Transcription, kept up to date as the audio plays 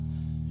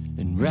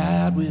and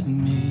ride with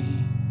me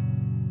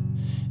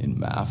in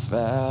my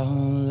foul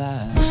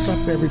life. What's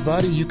up,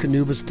 everybody?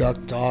 Eukanuba's Duck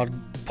Dog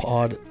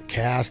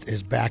Podcast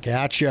is back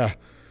at ya.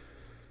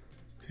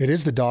 It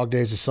is the dog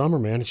days of summer,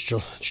 man. It's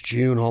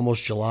June,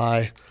 almost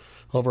July.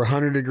 Over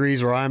 100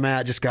 degrees where I'm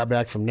at. Just got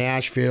back from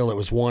Nashville. It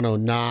was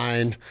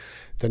 109.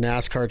 The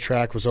NASCAR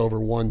track was over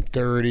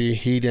 130.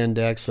 Heat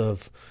index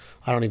of,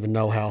 I don't even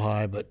know how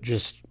high, but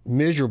just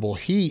miserable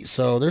heat.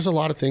 So there's a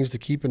lot of things to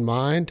keep in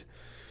mind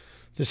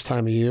this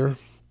time of year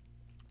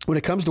when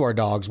it comes to our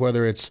dogs,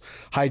 whether it's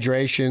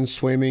hydration,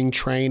 swimming,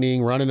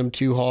 training, running them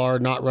too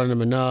hard, not running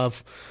them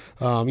enough,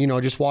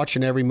 just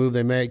watching every move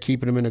they make,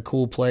 keeping them in a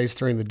cool place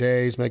during the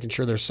days, making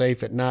sure they're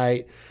safe at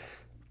night.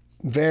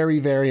 Very,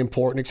 very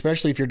important,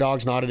 especially if your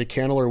dog's not at a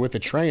kennel or with a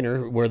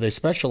trainer where they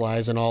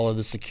specialize in all of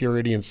the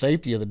security and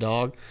safety of the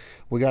dog.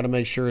 We got to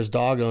make sure as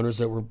dog owners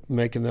that we're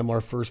making them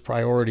our first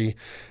priority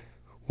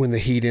when the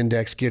heat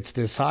index gets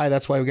this high.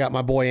 That's why we got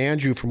my boy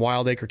Andrew from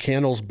Wild Acre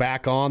Kennels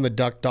back on the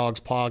Duck Dogs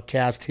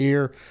podcast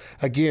here.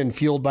 Again,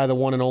 fueled by the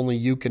one and only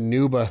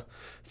Eukanuba.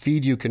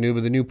 Feed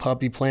Eukanuba. The new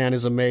puppy plan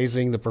is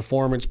amazing. The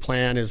performance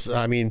plan is,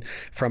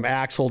 from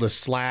Axel to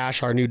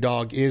Slash. Our new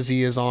dog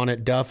Izzy is on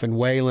it. Duff and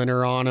Waylon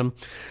are on him.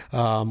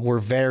 We're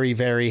very,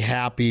 very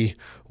happy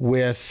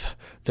with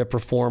the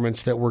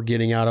performance that we're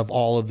getting out of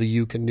all of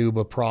the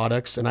Eukanuba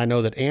products. And I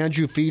know that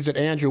Andrew feeds it.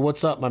 Andrew,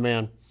 what's up, my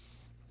man?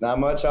 Not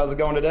much. How's it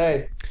going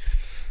today?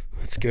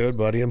 It's good,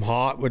 buddy. I'm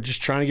hot. We're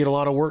just trying to get a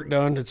lot of work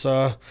done. It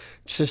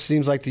just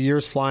seems like the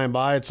year's flying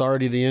by. It's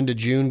already the end of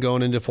June,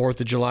 going into 4th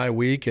of July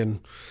week, and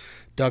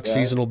duck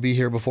season will be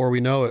here before we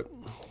know it.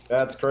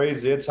 That's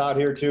crazy. It's hot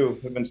here too.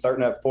 We've been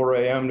starting at 4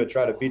 a.m. to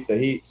try to beat the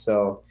heat,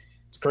 so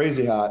it's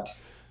crazy hot.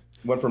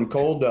 Went from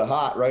cold to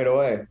hot right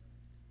away.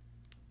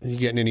 Are you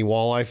getting any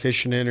walleye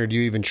fishing in, or do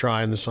you even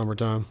try in the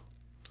summertime?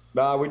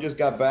 We just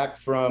got back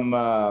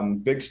from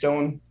Big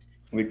Stone.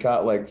 We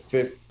caught like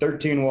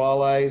 13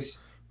 walleyes.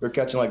 We were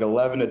catching like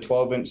 11 to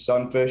 12-inch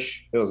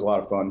sunfish. It was a lot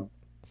of fun.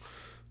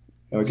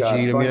 And we caught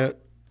a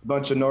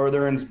bunch of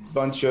northerns,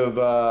 bunch of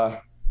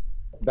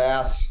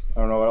bass. I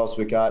don't know what else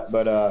we caught,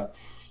 but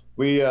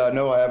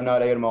no, I have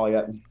not ate them all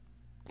yet.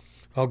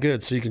 Oh,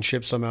 good. So you can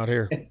ship some out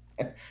here.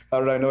 How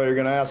did I know you're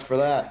going to ask for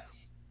that?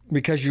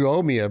 Because you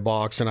owe me a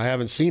box and I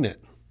haven't seen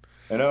it.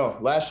 I know.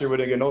 Last year we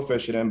didn't get no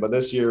fishing in, but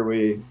this year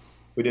we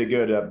did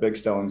good at Big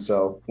Stone,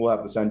 so we'll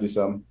have to send you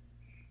some.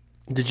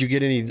 Did you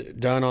get any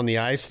done on the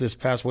ice this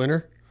past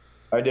winter?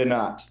 I did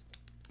not.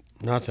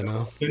 Nothing,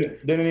 huh?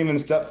 Didn't even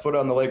step foot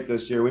on the lake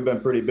this year. We've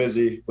been pretty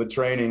busy with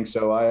training,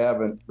 so I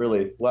haven't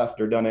really left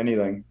or done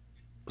anything.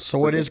 So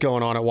what is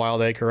going on at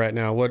Wild Acre right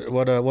now?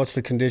 What's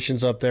the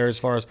conditions up there as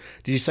far as,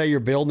 did you say you're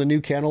building a new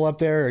kennel up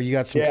there, or you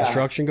got some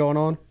construction going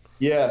on?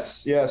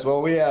 Yes.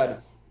 Well, we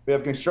have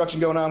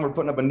construction going on. We're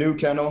putting up a new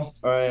kennel,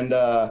 and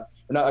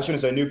I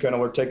shouldn't say new kennel.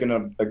 We're taking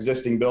an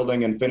existing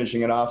building and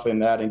finishing it off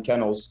and adding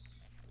kennels.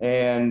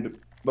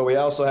 But we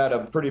also had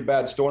a pretty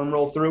bad storm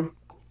roll through,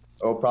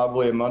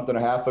 probably a month and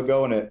a half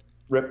ago, and it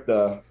ripped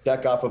the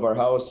deck off of our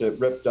house. It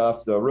ripped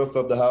off the roof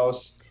of the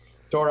house,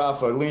 tore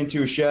off a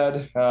lean-to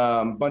shed,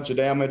 bunch of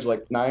damage,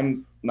 like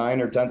 $9,000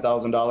 or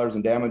 $10,000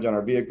 in damage on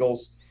our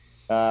vehicles.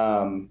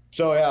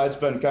 It's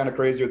been kind of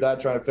crazy with that,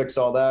 trying to fix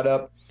all that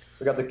up.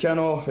 We got the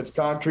kennel, it's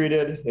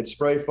concreted, it's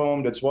spray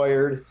foamed, it's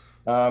wired.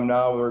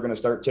 Now we're going to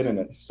start tinning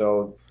it.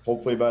 So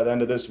hopefully by the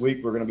end of this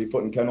week, we're going to be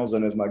putting kennels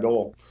in as my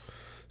goal.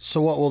 So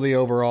what will the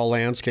overall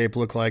landscape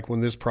look like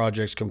when this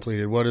project's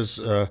completed? Will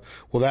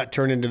that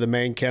turn into the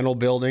main kennel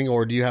building,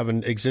 or do you have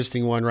an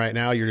existing one right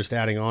now? You're just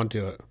adding on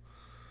to it.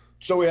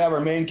 So we have our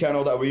main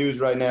kennel that we use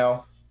right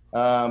now,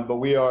 but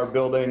we are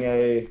building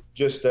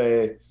it's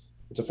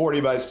a 40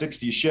 by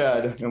 60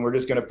 shed, and we're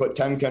just going to put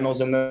 10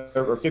 kennels in there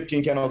or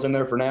 15 kennels in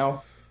there for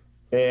now.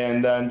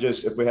 And then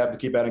just, if we have to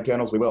keep adding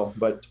kennels, we will.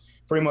 But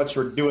pretty much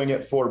we're doing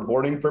it for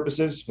boarding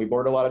purposes. We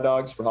board a lot of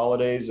dogs for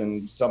holidays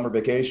and summer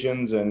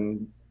vacations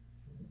and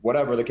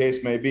whatever the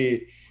case may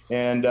be.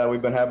 And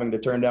we've been having to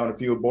turn down a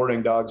few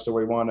boarding dogs. So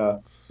we want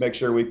to make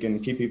sure we can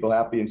keep people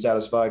happy and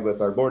satisfied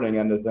with our boarding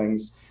end of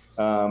things.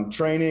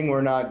 Training,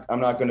 I'm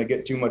not going to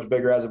get too much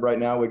bigger as of right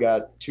now. We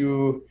got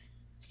 2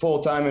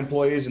 full-time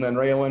employees and then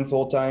Raylan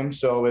full-time.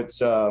 So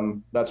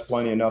that's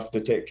plenty enough to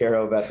take care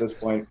of at this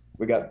point.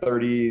 We got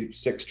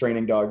 36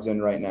 training dogs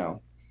in right now.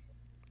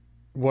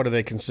 What do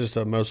they consist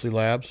of? Mostly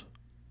labs?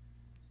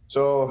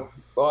 So,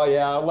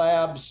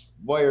 labs,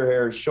 wire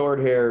hairs, short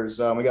hairs.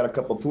 We got a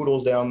couple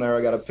poodles down there.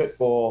 I got a pit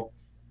bull,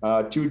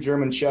 2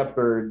 German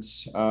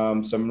shepherds,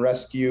 some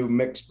rescue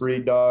mixed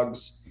breed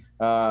dogs,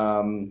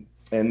 and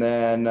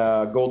then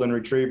golden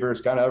retrievers,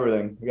 kind of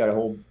everything. We got a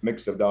whole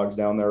mix of dogs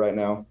down there right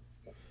now.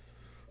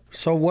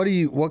 So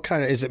what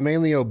kind of, is it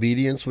mainly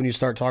obedience when you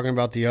start talking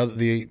about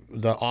the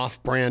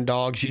off-brand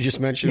dogs you just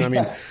mentioned? I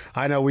mean,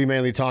 I know we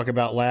mainly talk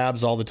about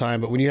labs all the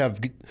time, but when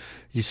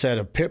you said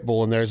a pit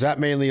bull in there, is that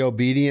mainly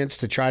obedience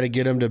to try to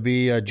get him to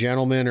be a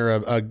gentleman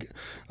or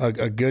a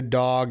good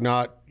dog,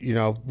 not,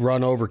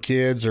 run over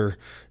kids or,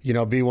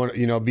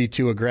 be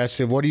too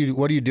aggressive? What do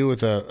you do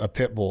with a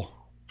pit bull?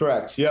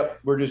 Correct. Yep.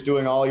 We're just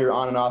doing all your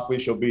on and off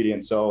leash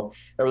obedience. So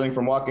everything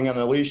from walking on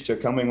a leash to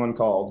coming when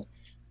called.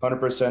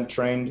 100%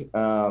 trained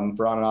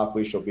for on and off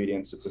leash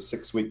obedience. It's a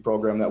 6-week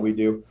program that we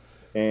do.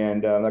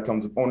 And that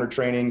comes with owner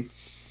training.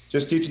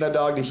 Just teaching that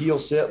dog to heel,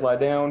 sit, lie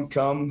down,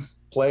 come,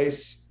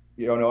 place,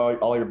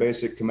 all your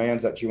basic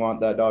commands that you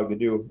want that dog to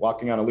do.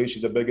 Walking on a leash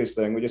is the biggest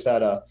thing. We just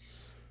had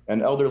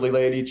an elderly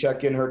lady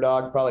check in her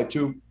dog probably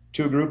two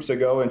groups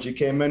ago, and she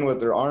came in with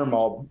her arm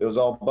it was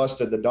all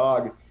busted. The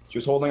dog, she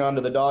was holding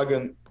onto the dog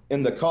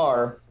in the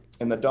car,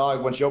 and the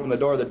dog, when she opened the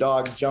door, the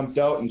dog jumped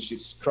out and she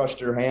crushed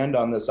her hand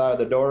on the side of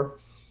the door.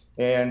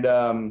 And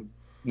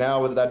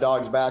now with that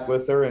dog's back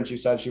with her, and she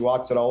said she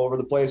walks it all over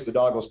the place. The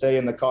dog will stay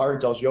in the car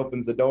until she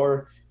opens the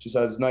door. She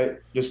says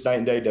just night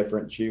and day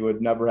different. She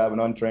would never have an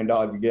untrained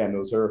dog again.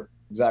 Those are her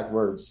exact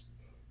words.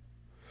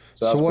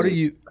 So what are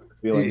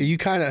you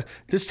kind of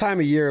this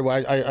time of year?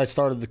 I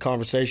started the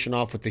conversation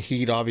off with the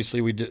heat. Obviously,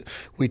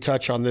 we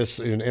touch on this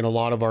in a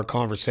lot of our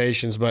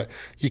conversations, but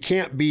you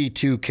can't be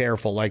too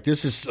careful. Like,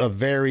 this is a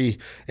very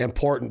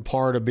important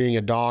part of being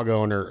a dog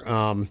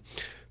owner.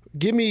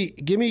 Give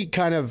me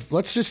kind of,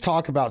 let's just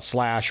talk about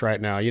Slash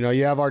right now.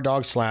 You have our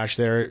dog Slash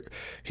there.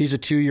 He's a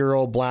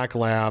 2-year-old black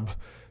lab,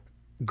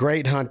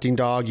 great hunting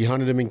dog. You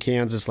hunted him in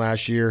Kansas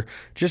last year.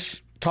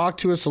 Just talk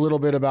to us a little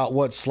bit about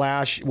what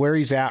Slash, where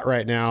he's at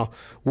right now,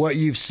 what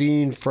you've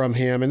seen from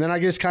him. And then I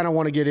just kind of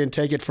want to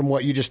take it from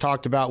what you just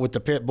talked about with the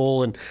pit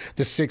bull and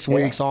the 6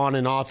 weeks on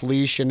and off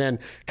leash, and then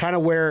kind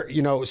of where,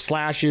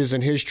 Slash is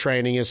in his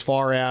training as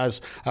far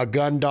as a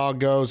gun dog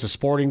goes, a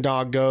sporting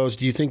dog goes.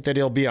 Do you think that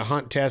he'll be a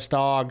hunt test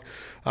dog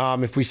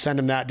if we send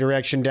him that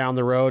direction down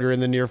the road or in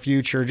the near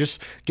future?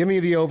 Just give me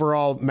the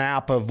overall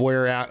map of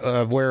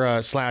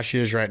where Slash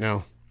is right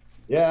now.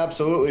 Yeah,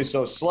 absolutely.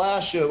 So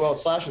Slash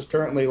is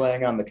currently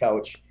laying on the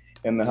couch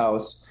in the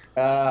house,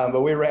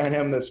 but we ran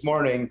him this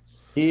morning.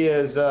 He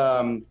is,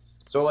 so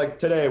like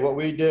today, what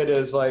we did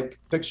is like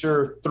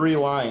picture 3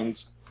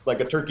 lines, like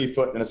a turkey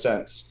foot in a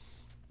sense.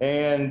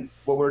 And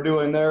what we're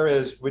doing there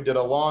is we did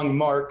a long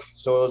mark.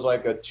 So it was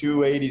like a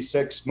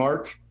 286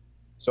 mark.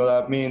 So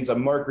that means a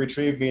mark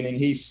retrieve, meaning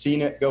he's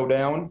seen it go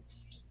down.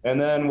 And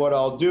then what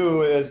I'll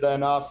do is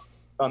then off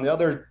on the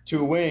other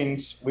 2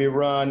 wings, it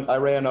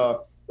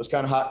was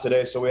kind of hot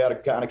today, so we had to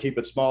kind of keep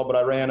it small, but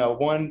I ran a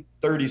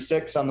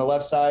 136 on the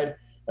left side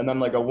and then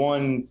like a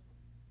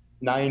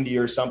 190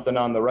 or something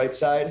on the right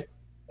side.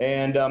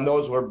 And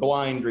those were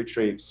blind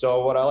retrieves.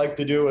 So what I like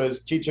to do is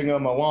teaching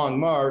them a long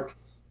mark.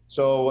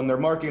 So when they're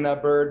marking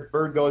that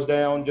bird goes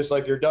down, just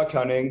like you're duck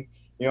hunting,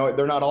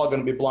 they're not all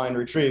going to be blind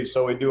retrieves.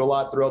 So we do a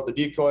lot throughout the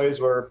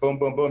decoys where boom,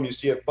 boom, boom, you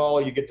see it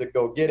fall, you get to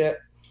go get it.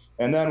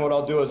 And then what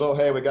I'll do is,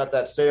 hey, we got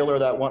that sailor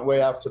that went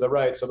way off to the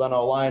right. So then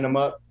I'll line them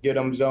up, get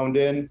them zoned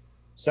in,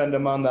 send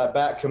him on that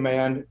back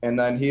command, and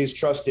then he's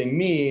trusting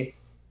me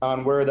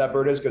on where that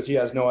bird is because he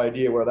has no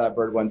idea where that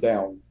bird went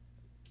down.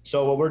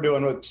 So what we're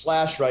doing with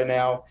Slash right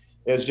now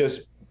is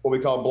just what we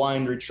call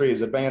blind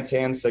retrieves, advanced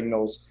hand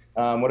signals,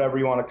 whatever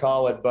you want to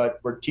call it. But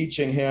we're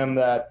teaching him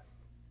that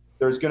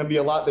there's going to be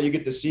a lot that you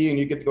get to see and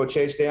you get to go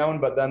chase down,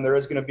 but then there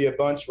is going to be a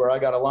bunch where I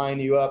got to line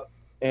you up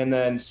and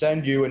then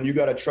send you, and you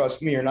got to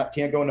trust me.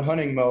 Can't go into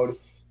hunting mode.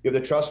 You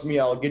have to trust me.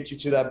 I'll get you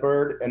to that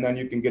bird, and then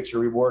you can get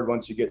your reward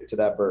once you get to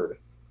that bird.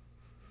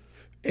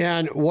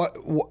 And what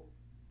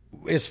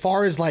as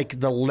far as like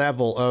the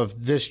level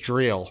of this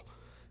drill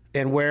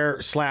and where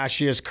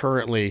Slash is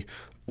currently,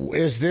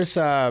 is this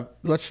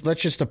let's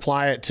just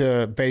apply it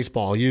to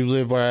baseball. You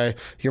live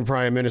you're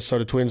probably a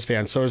Minnesota Twins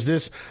fan. So is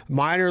this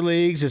minor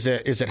leagues? Is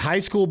it high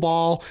school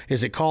ball?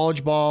 Is it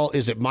college ball?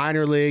 Is it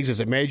minor leagues? Is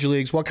it major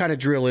leagues? What kind of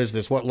drill is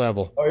this? What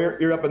level? Oh,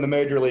 you're up in the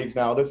major leagues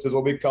now. This is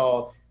what we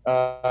call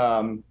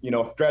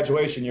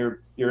graduation.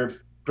 You're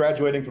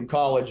graduating from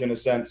college in a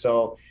sense,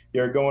 so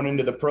you're going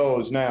into the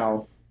pros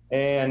now.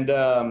 And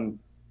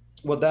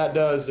what that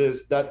does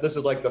is that this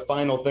is like the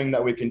final thing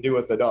that we can do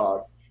with the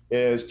dog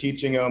is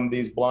teaching them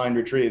these blind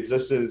retrieves.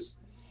 This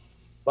is,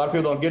 a lot of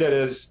people don't get it,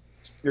 is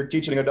you're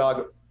teaching a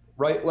dog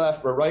right,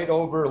 left, or right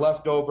over,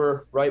 left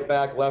over, right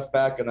back, left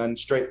back, and then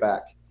straight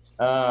back.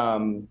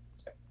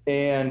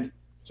 And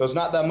so it's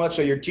not that much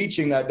that you're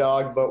teaching that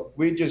dog, but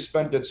we just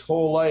spent its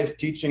whole life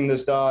teaching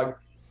this dog,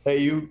 hey,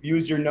 you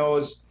use your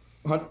nose,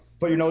 hunt,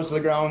 put your nose to the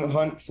ground,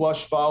 hunt,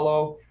 flush,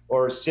 follow,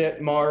 or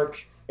sit,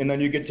 mark, and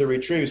then you get to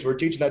retrieve. So we're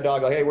teaching that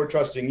dog, like, hey, we're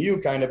trusting you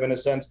kind of in a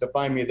sense to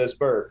find me this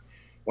bird.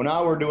 Well,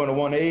 now we're doing a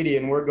 180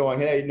 and we're going,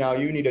 hey, now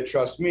you need to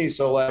trust me.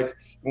 So like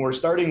when we're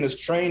starting this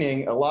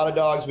training, a lot of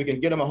dogs, we can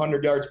get them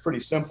 100 yards pretty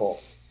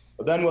simple.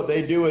 But then what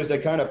they do is they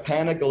kind of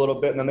panic a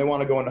little bit and then they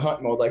want to go into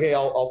hunt mode. Like, hey,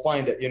 I'll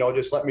find it,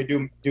 just let me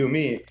do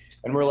me.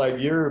 And we're like,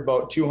 you're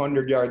about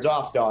 200 yards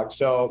off, dog.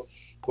 So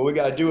what we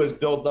got to do is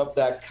build up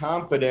that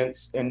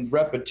confidence and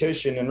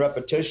repetition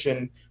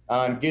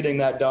on getting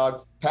that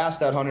dog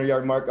past that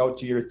 100-yard mark out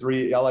to your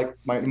 3. I like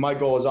my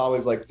goal is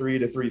always like 3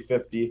 to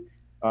 350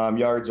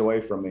 yards away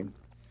from me.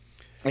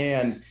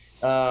 And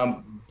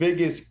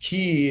biggest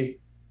key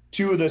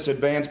to this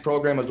advanced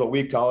program is what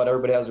we call it.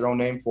 Everybody has their own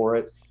name for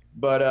it.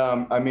 But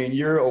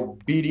your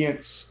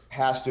obedience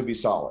has to be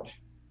solid.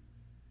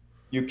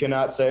 You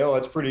cannot say, oh,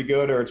 it's pretty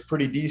good or it's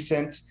pretty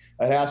decent.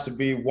 It has to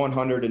be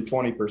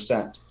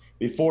 120%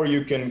 before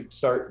you can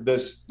start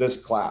this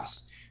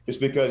class, just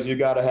because you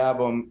got to have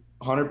them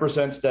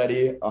 100%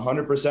 steady,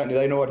 100%.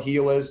 They know what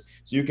heel is,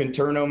 so you can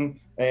turn them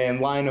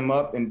and line them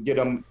up and get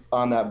them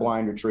on that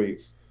blind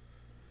retrieve.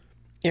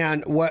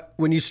 And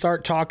when you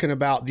start talking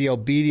about the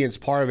obedience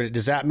part of it,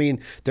 does that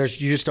mean you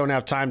just don't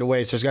have time to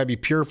waste? There's got to be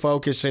pure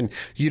focus, and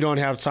you don't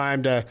have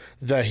time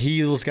the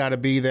heel's got to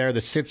be there, the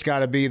sit's got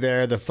to be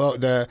there,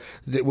 the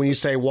when you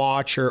say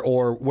watch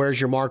or where's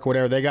your mark,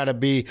 whatever,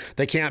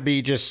 they can't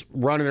be just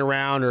running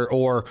around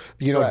or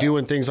right,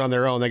 doing things on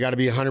their own. They got to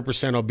be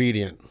 100%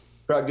 obedient.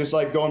 Correct. Just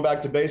like going back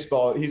to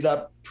baseball, he's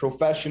at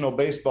professional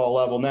baseball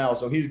level now,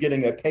 so he's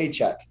getting a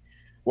paycheck.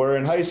 Where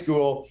in high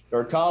school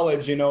or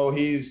college,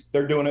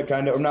 they're doing it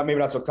kind of, or maybe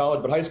not so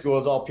college, but high school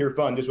is all pure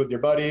fun, just with your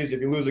buddies.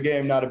 If you lose a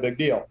game, not a big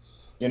deal.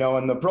 In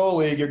the pro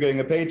league, you're getting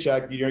a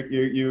paycheck.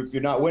 If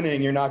you're not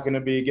winning, you're not going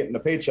to be getting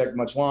a paycheck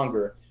much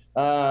longer.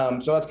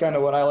 So that's kind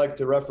of what I like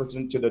to reference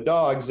into the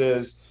dogs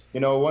is,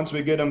 once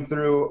we get them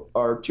through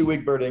our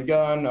 2-week bird and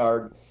gun,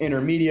 our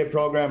intermediate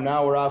program,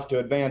 now we're off to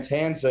advanced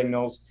hand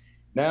signals.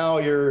 Now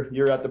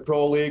you're at the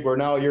pro league where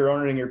now you're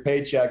earning your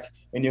paycheck,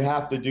 and you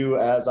have to do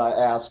as I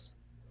ask.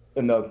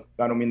 I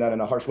don't mean that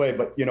in a harsh way,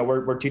 but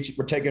we're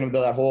taking them to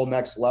that whole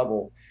next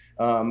level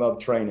of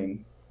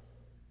training.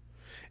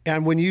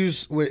 And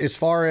as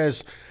far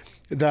as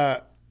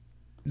the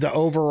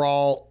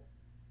overall,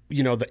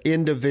 the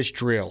end of this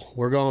drill,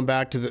 we're going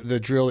back to the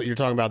drill that you're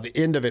talking about, the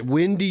end of it.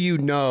 When do you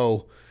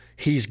know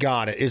he's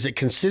got it? Is it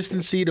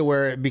consistency to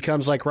where it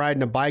becomes like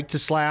riding a bike to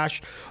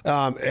slash?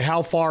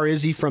 How far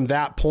is he from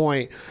that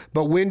point?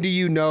 But when do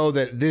you know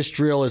that this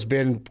drill has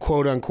been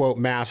quote unquote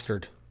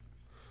mastered?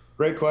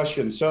 Great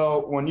question.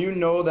 So when you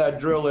know that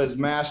drill is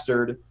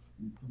mastered,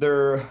 there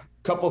are a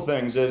couple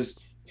things. Is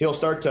he'll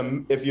start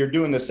to, if you're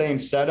doing the same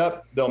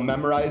setup, they'll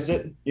memorize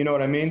it. You know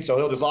what I mean? So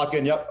he'll just lock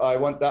in, yep, I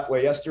went that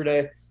way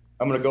yesterday,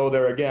 I'm going to go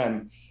there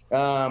again.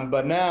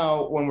 But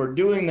now when we're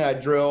doing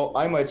that drill,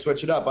 I might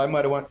switch it up. I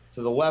might have went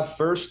to the left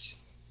first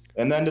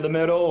and then to the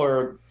middle,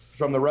 or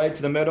from the right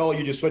to the middle.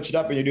 You just switch it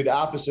up and you do the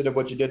opposite of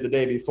what you did the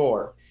day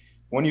before.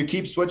 When you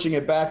keep switching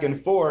it back and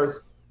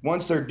forth,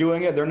 once they're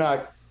doing it,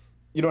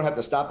 you don't have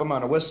to stop them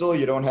on a whistle.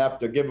 You don't have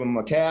to give them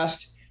a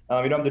cast.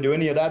 You don't have to do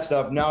any of that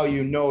stuff. Now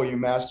you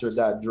mastered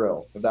that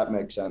drill, if that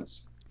makes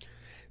sense.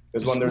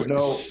 Because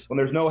when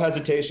there's no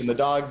hesitation, a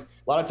lot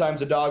of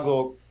times the dog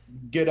will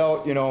get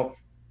out,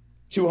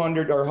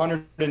 200 or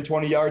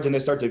 120 yards, and they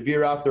start to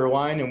veer off their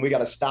line, and we got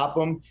to stop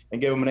them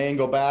and give them an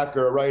angle back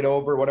or a right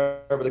over,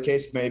 whatever the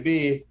case may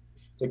be,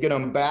 to get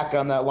them back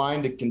on that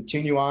line to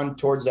continue on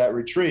towards that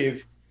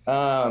retrieve.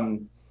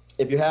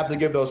 If you have to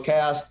give those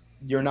casts,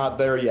 you're not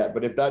there yet.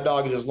 But if that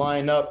dog is just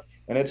lying up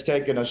and it's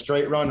taking a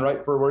straight run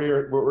right for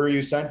where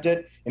you sent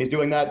it, and he's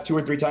doing that 2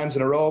 or 3 times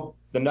in a row,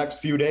 the next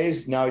few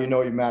days, now you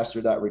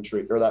mastered that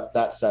retreat or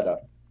that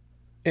setup.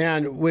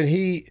 And when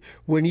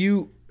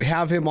you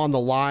have him on the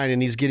line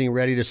and he's getting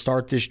ready to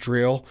start this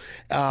drill,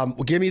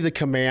 give me the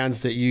commands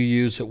that you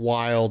use at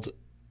Wild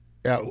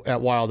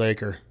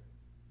Acre.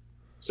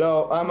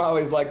 So I'm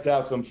always like to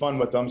have some fun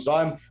with them.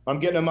 So I'm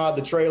getting them out of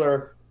the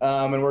trailer.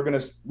 And we're going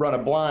to run a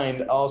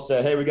blind. I'll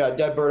say, hey, we got a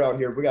dead bird out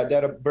here. We got a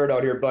dead bird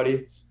out here, buddy.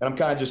 And I'm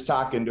kind of just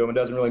talking to him. It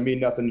doesn't really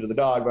mean nothing to the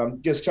dog, but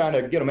I'm just trying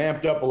to get him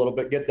amped up a little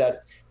bit,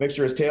 make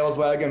sure his tail's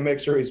wagging, make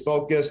sure he's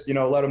focused,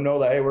 let him know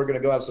that, hey, we're going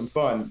to go have some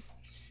fun.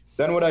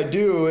 Then what I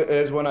do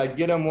is when I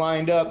get him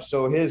lined up,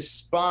 so his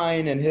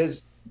spine and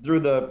through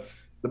the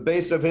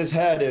base of his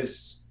head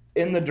is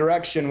in the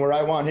direction where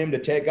I want him to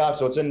take off.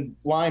 So it's in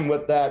line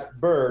with that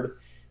bird.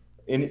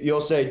 And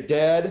you'll say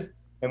dead.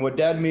 And what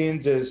dead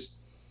means is,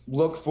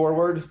 look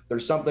forward.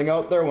 There's something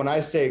out there. When I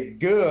say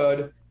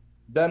good,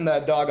 then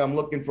that dog, I'm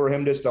looking for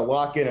him just to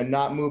lock in and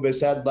not move his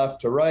head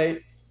left to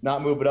right,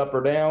 not move it up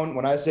or down.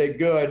 When I say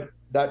good,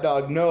 that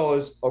dog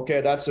knows,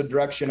 okay, that's the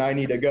direction I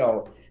need to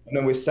go. And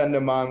then we send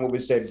him on what we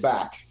say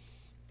back.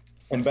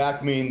 And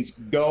back means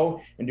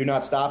go and do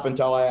not stop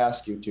until I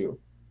ask you to.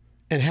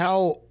 And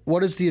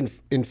what is the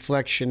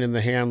inflection in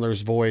the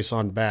handler's voice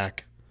on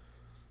back?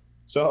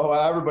 So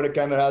everybody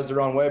kind of has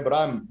their own way, but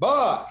I'm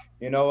buck.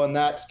 And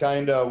that's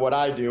kind of what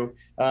I do.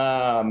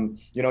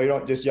 You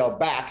don't just yell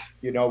back.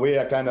 We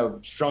kind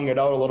of strung it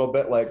out a little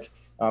bit like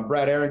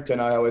Brad Arrington,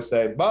 I always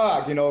say,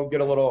 buck, get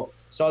a little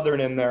Southern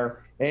in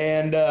there.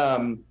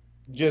 And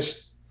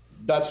just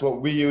that's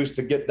what we use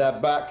to get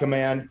that back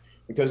command.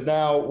 Because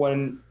now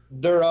when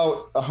they're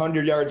out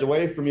 100 yards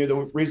away from you,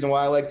 the reason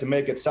why I like to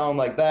make it sound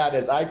like that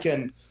is I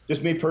can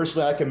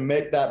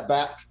make that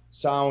back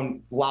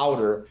sound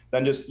louder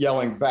than just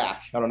yelling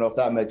back. I don't know if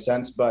that makes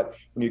sense, but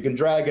when you can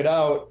drag it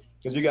out,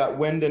 because you got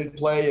wind in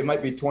play, it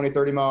might be 20,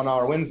 30 mile an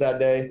hour winds that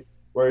day,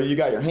 where you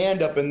got your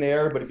hand up in the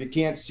air, but if you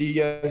can't see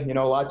you, a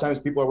lot of times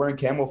people are wearing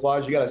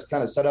camouflage. You got to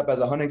kind of set up as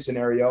a hunting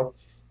scenario.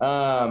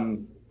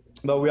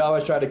 But we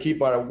always try to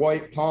keep our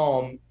white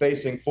palm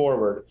facing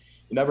forward.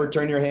 You never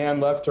turn your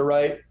hand left to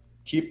right.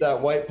 Keep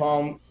that white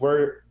palm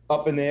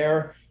up in the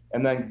air,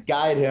 and then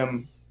guide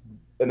him,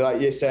 and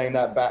you're saying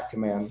that back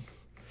command.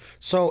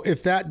 So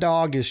if that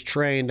dog is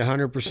trained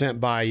 100%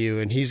 by you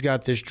and he's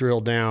got this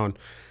drill down,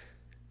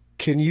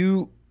 can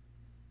you,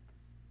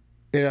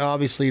 and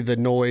obviously the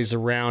noise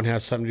around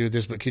has something to do with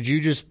this, but could you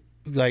just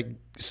like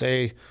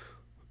say,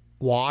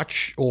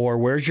 watch, or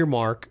where's your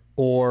mark,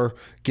 or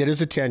get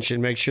his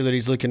attention, make sure that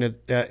he's looking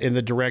at in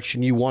the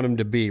direction you want him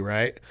to be,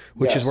 right?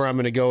 Which is where I'm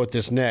going to go with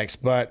this next.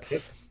 But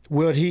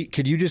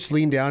could you just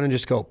lean down and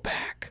just go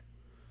back?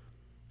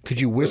 Could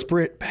you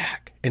whisper it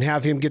back and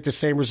have him get the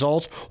same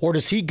results? Or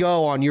does he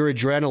go on your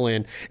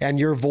adrenaline and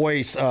your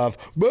voice of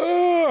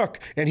back?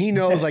 And he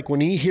knows, like, when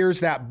he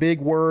hears that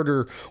big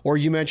word, or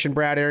you mentioned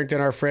Brad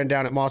Arrington, our friend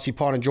down at Mossy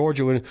Pond in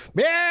Georgia, when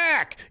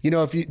back,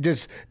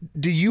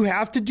 do you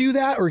have to do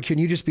that? Or can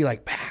you just be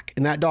like back?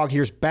 And that dog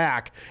hears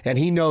back and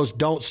he knows,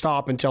 don't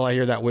stop until I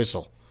hear that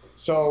whistle.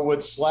 So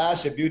with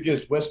Slash, if you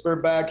just whisper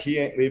back, he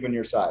ain't leaving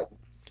your side,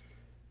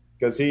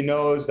 because he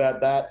knows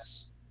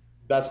that's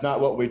not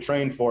what we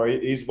trained for.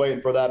 He's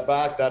waiting for that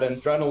back, that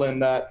adrenaline,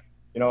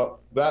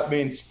 that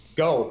means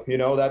go,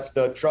 that's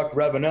the truck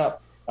revving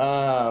up.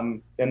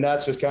 And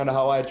that's just kind of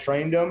how I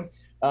trained him.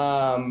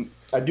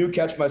 I do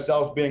catch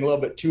myself being a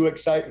little bit too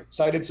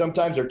excited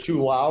sometimes, or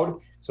too loud.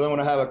 So then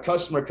when I have a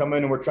customer come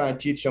in and we're trying to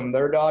teach them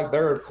their dog,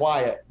 they're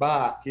quiet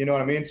back, you know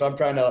what I mean? So I'm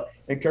trying to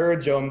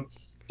encourage them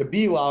to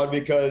be loud,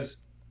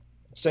 because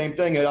same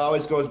thing, it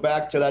always goes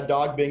back to that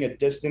dog being a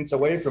distance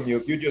away from you.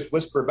 If you just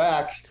whisper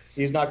back,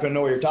 he's not going to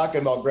know what you're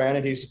talking about.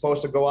 Granted, he's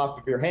supposed to go off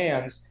of your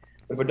hands.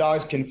 If a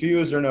dog's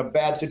confused or in a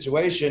bad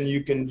situation,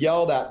 you can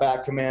yell that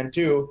back command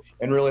too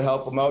and really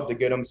help them out to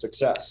get them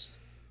success.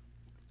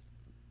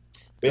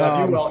 But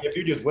yeah, if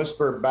you just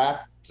whisper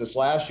back to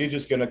Slash, he's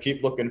just going to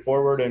keep looking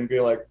forward and be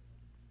like,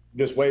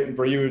 just waiting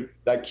for you,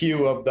 that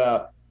cue of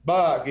the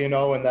buck, and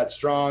that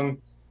strong,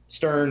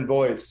 stern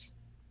voice.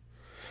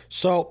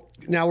 So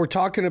now we're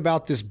talking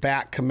about this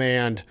back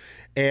command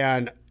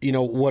and,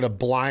 what a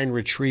blind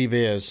retrieve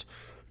is.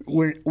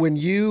 When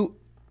you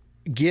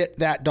get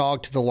that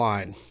dog to the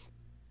line,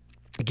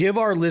 give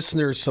our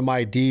listeners some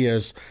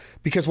ideas,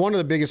 because one of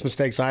the biggest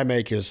mistakes I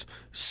make is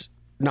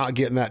not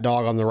getting that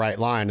dog on the right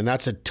line. And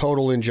that's a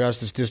total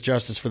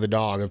disjustice for the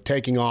dog, of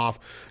taking off,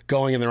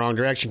 going in the wrong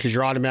direction, because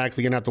you're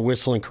automatically going to have to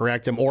whistle and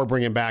correct him, or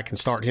bring him back and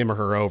start him or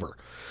her over.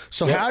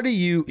 So how do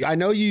you, I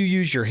know you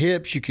use your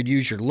hips, you could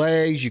use your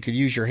legs, you could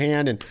use your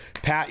hand and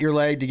pat your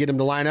leg to get him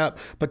to line up.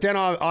 But then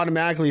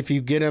automatically, if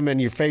you get him and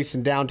you're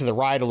facing down to the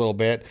right a little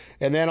bit,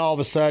 and then all of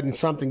a sudden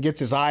something gets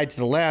his eye to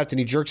the left and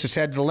he jerks his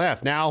head to the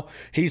left, now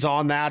he's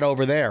on that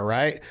over there,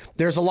 right?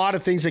 There's a lot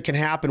of things that can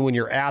happen when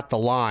you're at the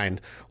line.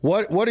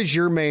 What is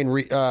your main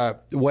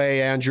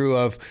way, Andrew,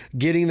 of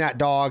getting that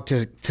dog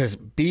to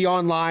be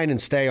online and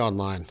stay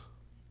online?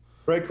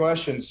 Great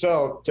question.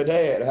 So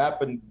today it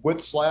happened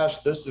with Slash.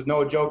 This is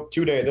no joke.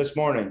 This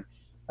morning.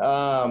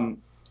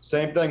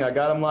 Same thing. I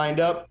got him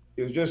lined up.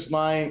 He was just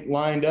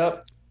lined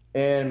up,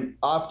 and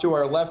off to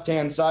our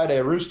left-hand side,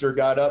 a rooster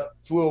got up,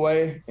 flew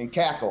away, and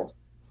cackled.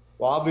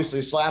 Well,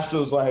 obviously Slash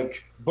was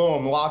like,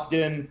 boom, locked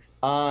in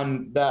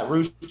on that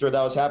rooster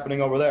that was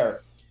happening over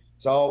there.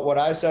 So what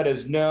I said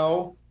is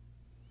no,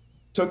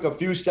 took a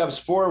few steps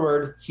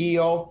forward,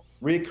 heel,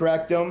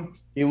 recorrect him.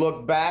 He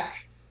looked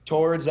back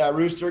towards that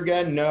rooster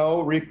again.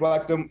 No,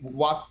 recorrect him,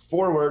 walked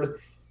forward,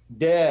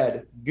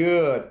 dead,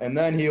 good. And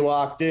then he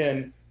locked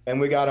in,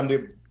 and we got him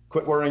to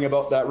quit worrying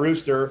about that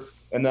rooster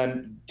and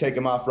then take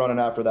him off running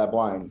after that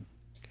blind.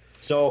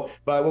 So,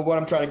 but what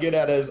I'm trying to get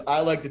at is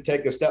I like to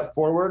take a step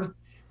forward,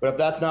 but if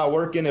that's not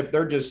working, if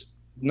they're just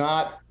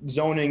not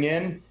zoning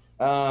in,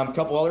 a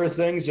couple other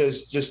things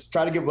is just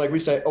try to give, like we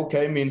say,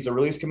 okay, means the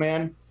release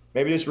command.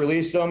 Maybe just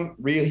release them,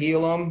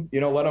 re-heel them,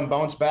 let them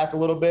bounce back a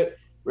little bit,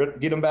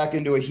 get them back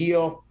into a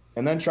heel,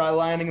 and then try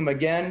lining them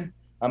again.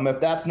 If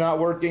that's not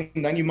working,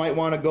 then you might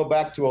want to go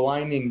back to a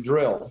lining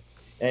drill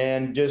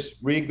and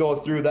just go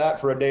through that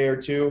for a day or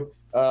two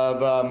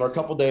or a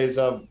couple days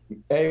of,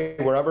 hey,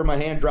 wherever my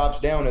hand drops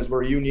down is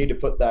where you need to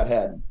put that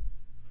head.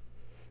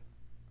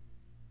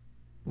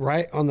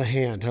 Right on the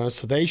hand, huh?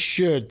 So they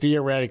should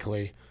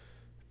theoretically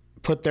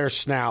put their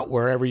snout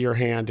wherever your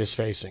hand is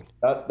facing.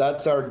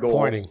 That's our goal.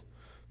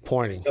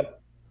 Pointing.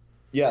 Yep.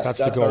 Yes, that's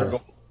the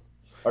goal.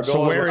 Our goal.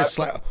 So where is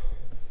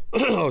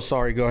oh,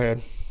 sorry, go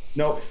ahead.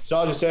 No, so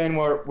I was just saying,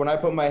 when I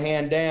put my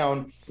hand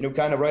down,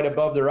 kind of right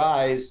above their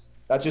eyes,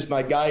 that's just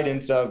my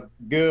guidance of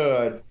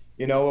good,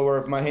 or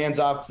if my hand's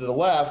off to the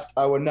left,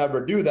 I would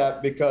never do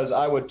that because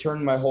I would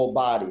turn my whole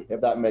body,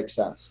 if that makes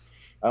sense.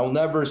 I will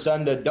never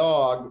send a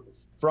dog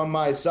from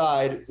my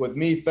side with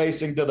me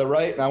facing to the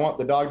right and I want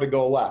the dog to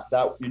go left.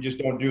 That you just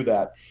don't do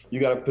that. You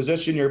got to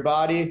position your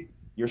body,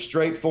 your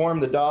straight form,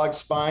 the dog's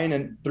spine,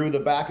 and through the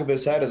back of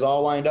his head is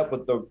all lined up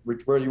with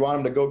where you want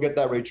him to go get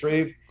that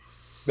retrieve.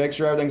 Make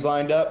sure everything's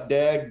lined up,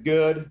 dead,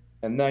 good,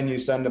 and then you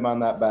send him on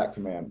that back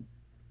command.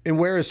 And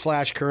where is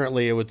Slash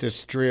currently with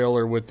this drill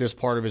or with this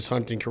part of his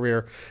hunting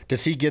career?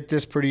 Does he get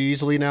this pretty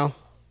easily now?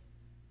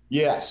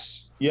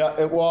 Yes.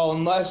 Yeah. Well,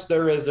 unless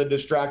there is a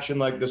distraction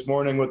like this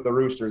morning with the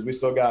roosters, we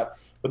still got.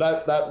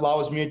 But that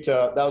allows me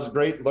to. That was a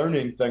great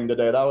learning thing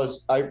today. That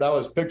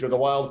was pictures of a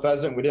wild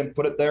pheasant. We didn't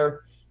put it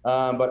there.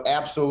 But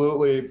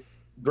absolutely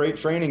great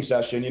training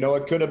session.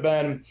 It could have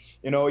been,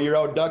 you're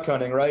out duck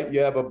hunting, right?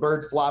 You have a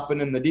bird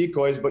flopping in the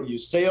decoys, but you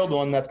sailed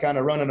one that's kind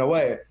of running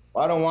away.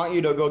 Well, I don't want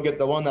you to go get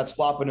the one that's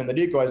flopping in the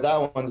decoys.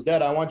 That one's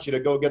dead. I want you to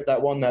go get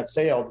that one that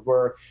sailed,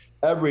 where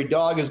every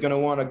dog is going to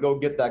want to go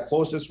get that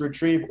closest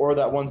retrieve or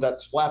that one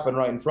that's flapping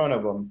right in front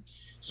of them.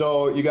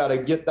 So you got to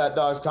get that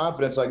dog's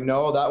confidence. Like,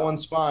 no, that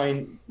one's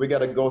fine. We got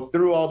to go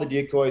through all the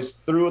decoys,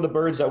 through the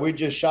birds that we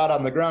just shot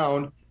on the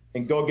ground,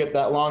 and go get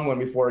that long one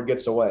before it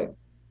gets away.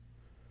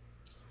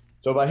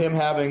 So by him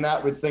having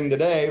that thing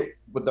today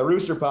with the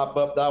rooster pop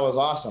up, that was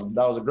awesome.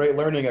 That was a great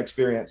learning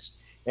experience.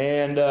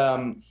 And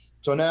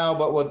so now,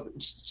 but with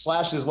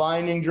Slash's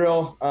lining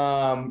drill,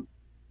 I'm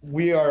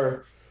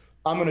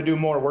going to do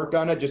more work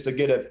on it just to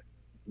get it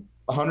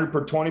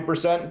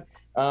 120%.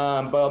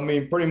 But I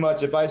mean, pretty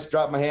much if I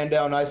drop my hand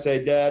down and I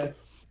say dead,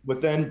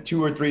 within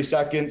 2 or 3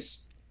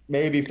 seconds,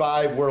 maybe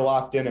 5, we're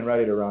locked in and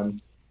ready to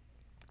run.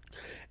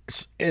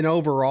 And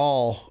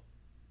overall,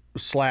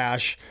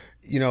 Slash,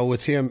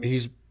 with him,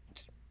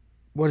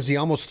 what is he,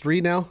 almost 3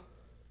 now?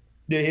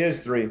 Yeah, he is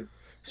 3.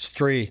 It's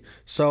 3.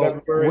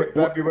 So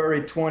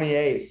February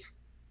 28th.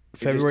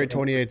 February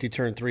 28th, he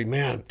turned 3.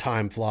 Man,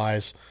 time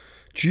flies.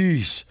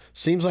 Jeez.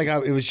 Seems like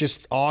it was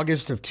just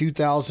August of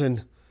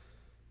 2000.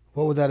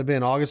 What would that have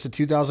been? August of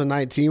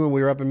 2019 when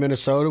we were up in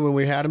Minnesota when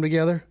we had him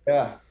together?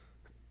 Yeah.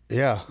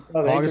 Yeah.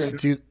 August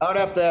I would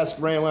have to ask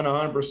Raylan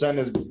 100%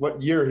 is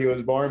what year he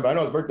was born, but I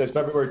know his birthday is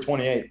February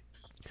 28th.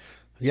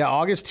 Yeah,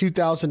 August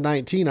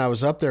 2019, I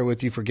was up there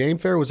with you for Game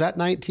Fair. Was that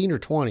 19 or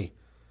 20?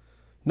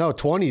 No,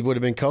 20 would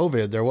have been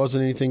COVID. There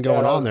wasn't anything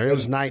going on there. It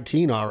was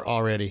 19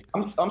 already.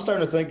 I'm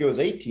starting to think it was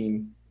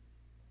 18.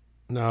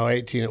 No,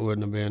 18 it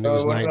wouldn't have been. It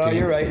was 19. No,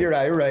 you're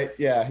right.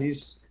 Yeah,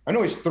 I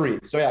know he's 3.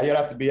 So yeah, you'd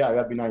have to be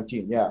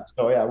 19. Yeah.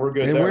 So yeah, we're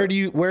good. And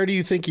there. where do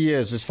you think he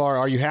is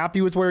are you happy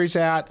with where he's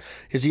at?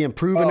 Is he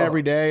improving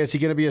every day? Is he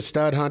going to be a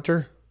stud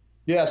hunter?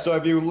 Yeah. So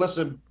if you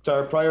listen to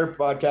our prior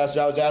podcast,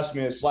 I was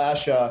asking me is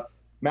Slash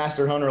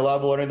master hunter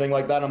level or anything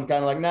like that. I'm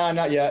kind of like, nah,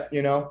 not yet,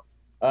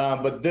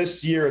 but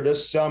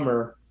this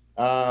summer,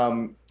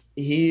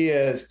 he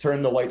has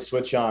turned the light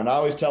switch on. I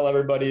always tell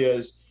everybody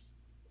is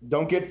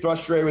don't get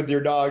frustrated with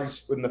your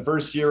dogs in the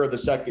first year or the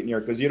second year,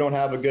 because you don't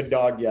have a good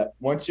dog yet.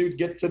 Once you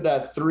get to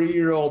that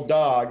 3-year-old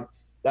dog,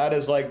 that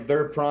is like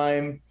their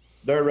prime.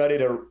 They're ready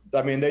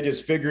they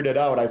just figured it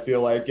out, I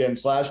feel like. And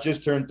Slash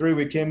just turned 3.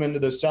 We came into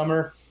the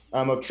summer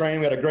of training.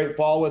 We had a great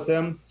fall with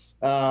him.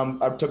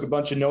 I took a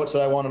bunch of notes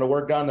that I wanted to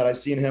work on that I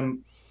seen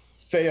him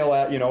fail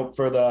at,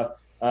 for the,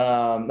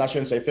 I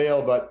shouldn't say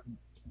fail, but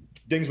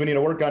things we need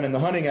to work on in the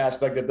hunting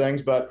aspect of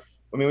things. But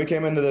I mean, we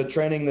came into the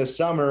training this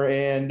summer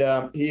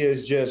and he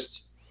is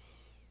just,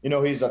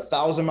 he's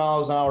 1,000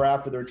 miles an hour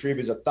after the retrieve.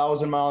 He's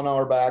 1,000 mile an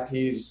hour back.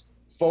 He's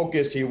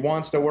focused. He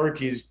wants to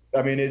work. It's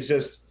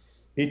just,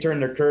 he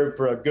turned the curve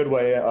for a good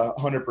way,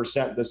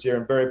 100% this year.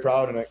 I'm very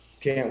proud and I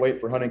can't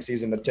wait for hunting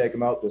season to take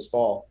him out this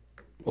fall.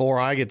 Or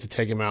I get to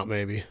take him out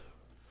maybe.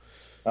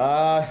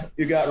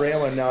 You got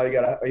Raylan now.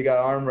 You got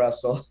arm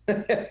wrestle.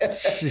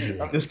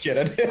 I'm just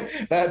kidding.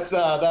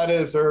 That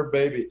is her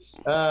baby.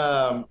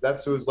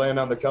 That's who's laying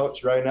on the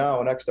couch right now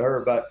next to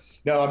her. But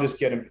no, I'm just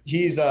kidding.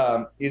 He's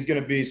going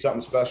to be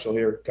something special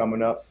here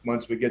coming up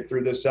once we get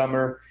through this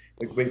summer.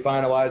 We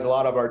finalize a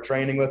lot of our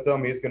training with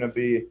him. He's going to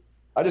be.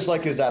 I just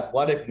like his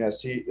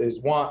athleticness.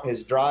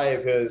 His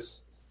drive,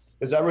 his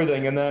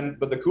everything.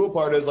 But the cool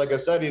part is, like I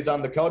said, he's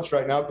on the couch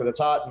right now because it's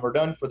hot and we're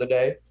done for the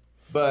day.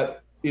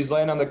 But he's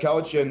laying on the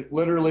couch and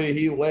literally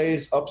he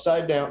lays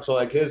upside down. So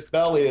like his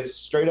belly is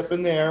straight up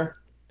in the air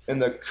and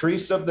the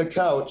crease of the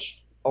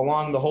couch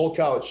along the whole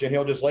couch. And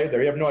he'll just lay there.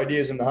 You have no idea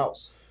he's in the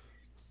house.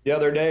 The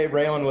other day,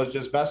 Raylan was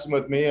just messing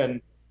with me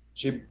and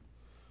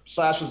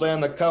Slash was laying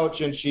on the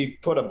couch and she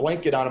put a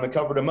blanket on him and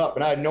covered him up.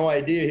 And I had no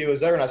idea he was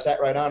there. And I sat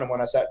right on him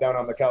when I sat down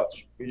on the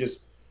couch. You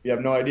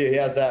have no idea. He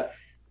has that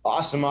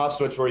awesome off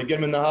switch where you get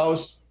him in the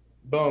house,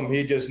 boom,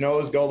 he just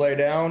knows, go lay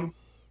down,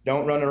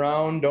 don't run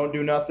around, don't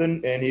do nothing.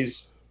 And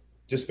he's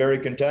just very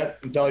content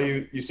until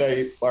you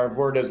say our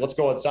word is let's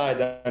go outside,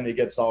 then he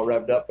gets all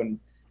revved up and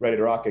ready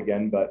to rock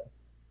again. But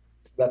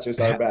that's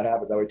just our bad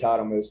habit that we taught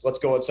him is let's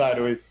go outside.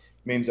 It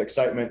means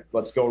excitement.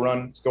 Let's go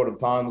run, let's go to the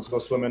pond, let's go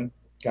swimming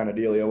kind of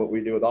dealio, what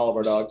we do with all of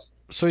our dogs.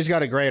 So he's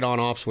got a great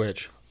on-off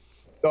switch.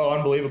 Oh,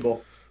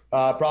 unbelievable.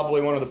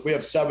 Probably we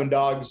have 7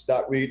 dogs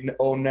that we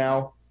own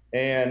now.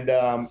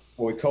 And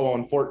we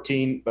co-own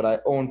 14, but I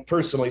own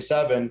personally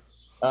 7.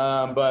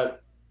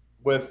 But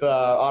with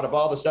out of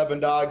all the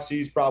 7 dogs,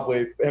 him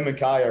and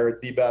Kai are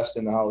the best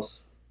in the house,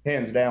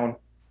 hands down.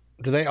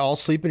 Do they all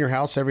sleep in your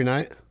house every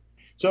night?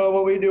 So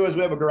what we do is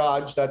we have a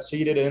garage that's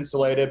heated and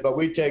insulated, but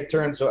we take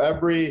turns. So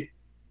every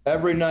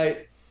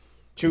night,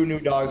 2 new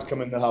dogs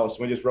come in the house.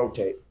 And we just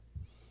rotate.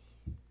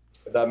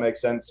 If that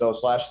makes sense. So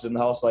Slash is in the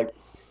house like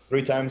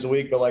 3 times a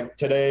week, but like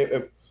today,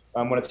 if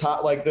when it's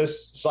hot like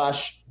this,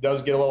 Slash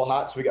does get a little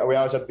hot, so we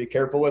always have to be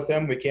careful with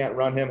him. We can't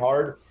run him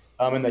hard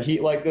in the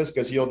heat like this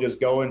because he'll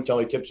just go until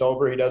he tips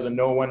over. He doesn't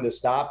know when to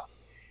stop.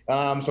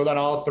 So then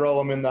I'll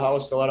throw him in the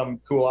house to let him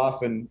cool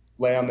off and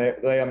lay on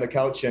the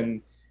couch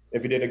and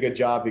if he did a good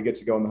job, he gets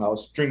to go in the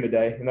house during the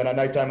day. And then at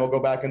nighttime, we'll go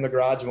back in the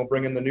garage and we'll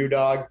bring in the new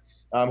dog,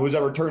 whose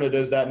ever turn it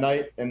is that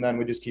night. And then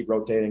we just keep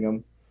rotating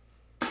them.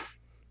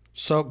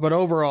 So, but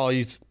overall,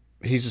 he's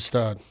a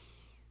stud.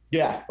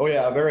 Yeah. Oh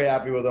yeah. Very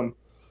happy with him.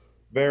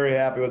 Very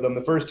happy with him.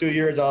 The first 2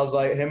 years, I was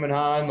like him and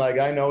Han, like,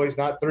 I know he's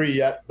not 3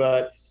 yet,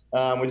 but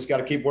we just got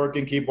to keep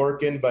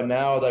working. But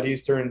now that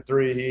he's turned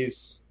 3,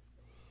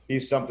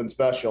 he's something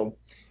special.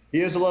 He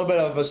is a little bit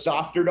of a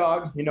softer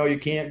dog. You know, you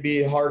can't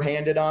be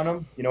hard-handed on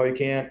him. You know, you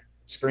can't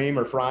scream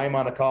or fry him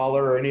on a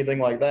collar or anything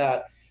like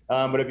that.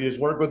 But if you just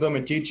work with him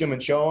and teach him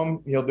and show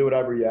him, he'll do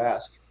whatever you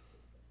ask.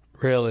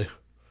 Really?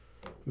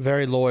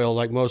 Very loyal,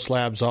 like most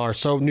labs are.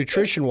 So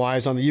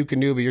nutrition-wise, on the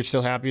Eukanuba, you're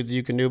still happy with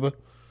the Eukanuba?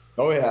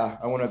 Oh, yeah.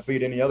 I wouldn't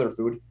feed any other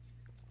food.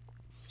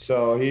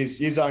 So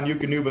he's on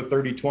Eukanuba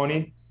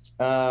 30-20.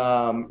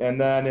 And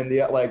then in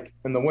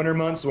the winter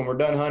months when we're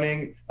done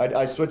hunting,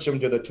 I switch him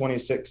to the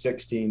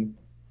 26-16.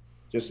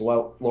 Just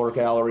lower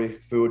calorie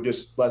food,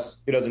 just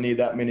less. He doesn't need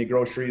that many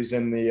groceries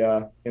in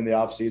the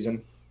off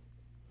season.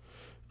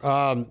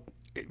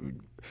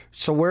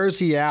 So where is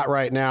he at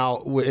right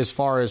now as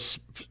far as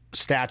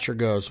stature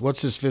goes?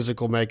 What's his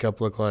physical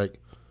makeup look like?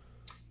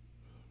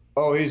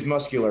 Oh, he's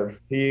muscular.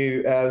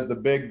 He has the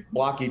big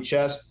blocky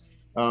chest,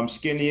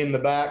 skinny in the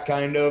back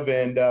kind of,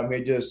 and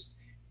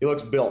he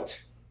looks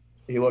built.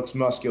 He looks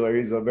muscular.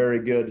 He's a very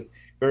good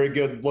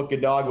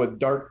looking dog with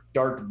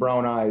dark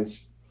brown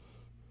eyes.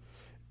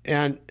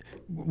 And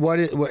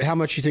how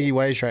much you think he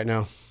weighs right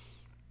now?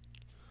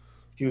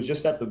 He was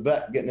just at the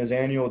vet getting his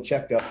annual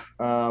checkup.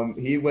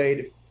 He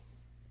weighed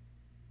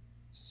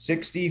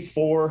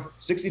 64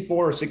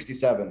 or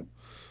 67.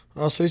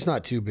 Oh, so he's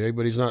not too big,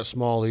 but he's not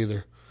small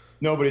either.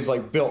 No, but he's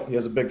like built. He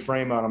has a big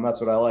frame on him.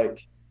 That's what I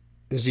like.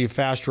 Is he a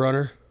fast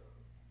runner?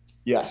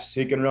 Yes,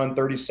 he can run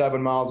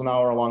 37 miles an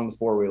hour along the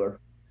four-wheeler.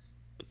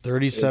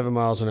 37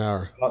 miles an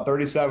hour. About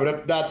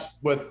 37. That's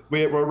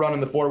we're running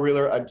the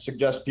four-wheeler. I'd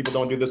suggest people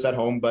don't do this at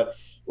home, but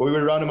we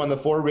would run him on the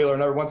four-wheeler,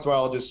 and every once in a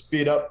while I'll just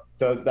speed up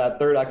to that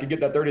third. I could get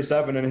that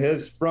 37, and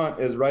his front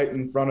is right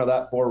in front of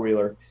that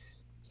four-wheeler.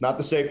 It's not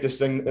the safest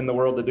thing in the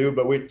world to do,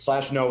 but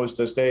Slash knows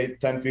to stay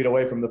 10 feet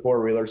away from the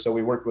four-wheeler, so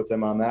we worked with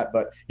him on that.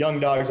 But young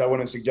dogs, I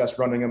wouldn't suggest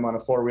running him on a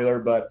four-wheeler,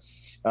 but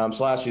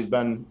Slash, he's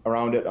been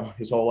around it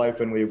his whole life,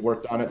 and we've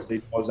worked on it, so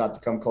he knows not to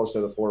come close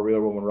to the four-wheeler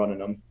when we're running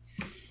him.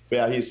 But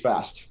yeah, he's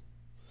fast.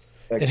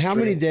 And how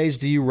many days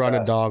do you run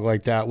a dog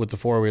like that with the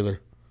four-wheeler?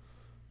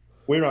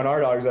 We run our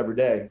dogs every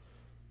day.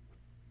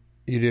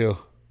 You do?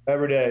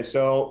 Every day.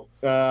 So,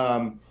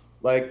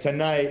 like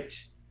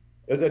tonight,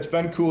 it's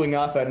been cooling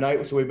off at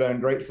night, so we've been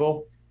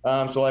grateful.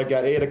 So like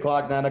at 8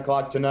 o'clock, 9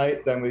 o'clock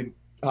tonight, then we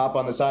hop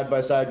on the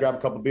side-by-side, grab a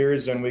couple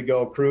beers, and we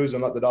go cruise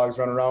and let the dogs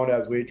run around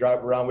as we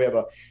drive around. We have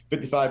a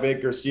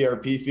 55-acre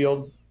CRP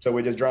field, so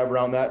we just drive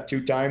around that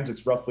 2 times.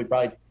 It's roughly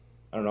probably,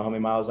 I don't know how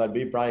many miles that'd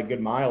be, probably a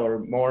good mile or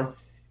more.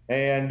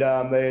 And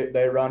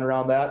they run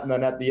around that. And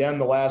then at the end,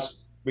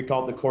 we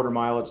call it the quarter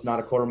mile. It's not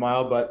a quarter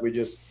mile, but we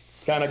just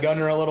kind of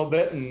gunner a little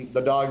bit, and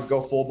the dogs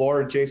go full bore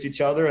and chase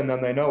each other. And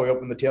then they know we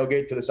open the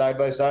tailgate to the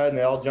side-by-side, and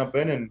they all jump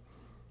in,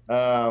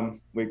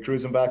 and we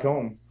cruise them back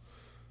home.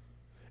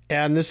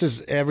 And this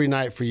is every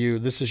night for you.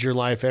 This is your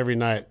life every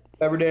night.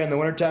 Every day. In the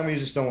wintertime, we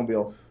use a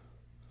snowmobile.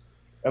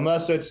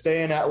 Unless it's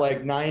staying at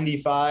like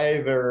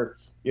 95 or,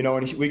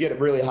 and we get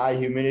really high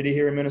humidity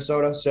here in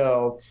Minnesota.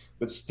 So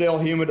it's still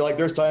humid. Like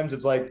there's times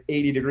it's like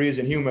 80 degrees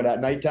and humid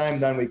at nighttime.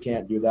 Then we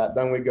can't do that.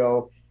 Then we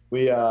go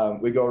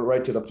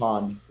right to the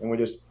pond, and we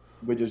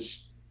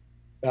just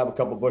have a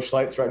couple bush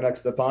lights right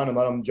next to the pond and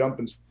let them jump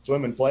and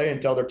swim and play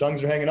until their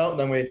tongues are hanging out. And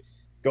then we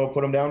go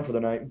put them down for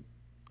the night.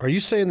 Are you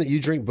saying that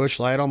you drink Busch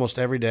Light almost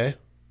every day?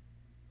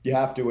 You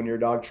have to when you're a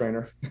dog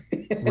trainer.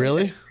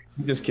 Really?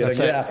 Just kidding.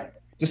 Yeah.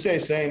 Just stay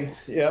sane.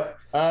 Yep.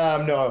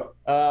 No,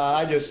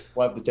 I just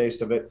love the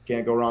taste of it.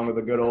 Can't go wrong with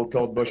a good old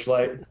cold Busch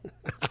Light.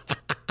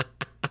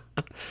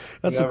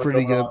 That's a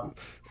pretty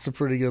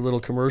good little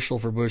commercial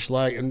for Busch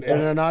Light, and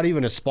they're not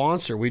even a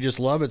sponsor. We just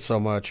love it so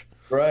much.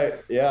 Right.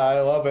 Yeah,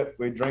 I love it.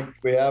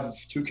 We have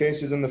 2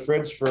 cases in the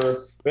fridge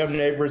we have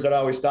neighbors that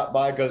always stop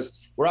by, because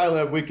where I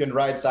live, we can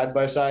ride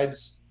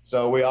side-by-sides.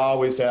 So we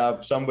always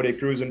have somebody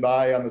cruising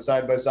by on the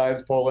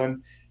side-by-sides, pull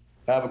in,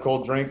 have a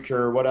cold drink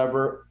or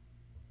whatever.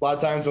 A lot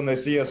of times when they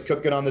see us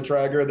cooking on the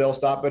Traeger, they'll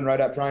stop in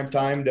right at prime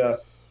time to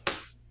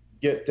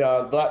get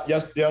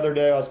the other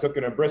day I was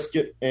cooking a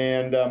brisket,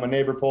 and my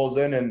neighbor pulls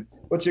in and,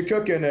 "What you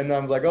cooking?" And I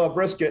was like, "Oh,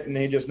 brisket." And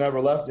he just never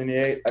left, and he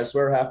ate, I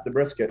swear, half the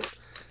brisket.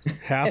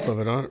 Half of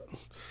it, huh?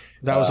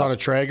 That was on a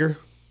Traeger?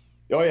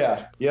 Oh,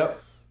 yeah. Yep.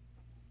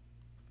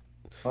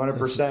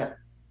 100%.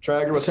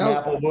 Traeger with some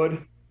apple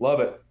wood.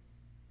 Love it.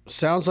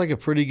 Sounds like a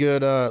pretty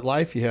good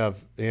life you have,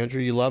 Andrew.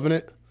 You loving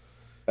it?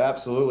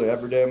 Absolutely.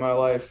 Every day of my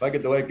life. I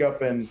get to wake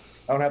up and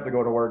I don't have to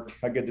go to work.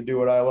 I get to do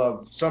what I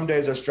love. Some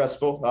days are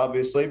stressful,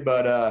 obviously,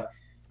 but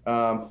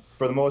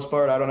for the most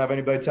part, I don't have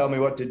anybody tell me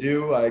what to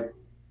do. I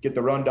get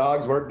to run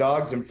dogs, work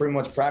dogs, and pretty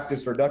much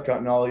practice for duck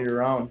hunting all year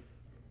round.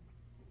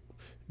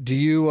 Do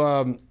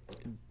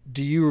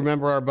you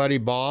remember our buddy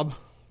Bob?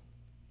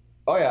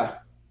 Oh, yeah.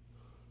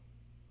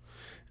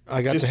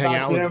 I got to hang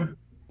out with him.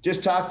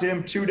 Just talked to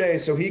him 2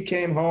 days. So he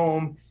came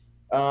home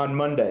on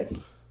Monday.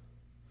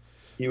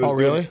 He was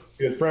really?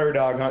 He was prairie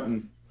dog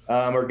hunting,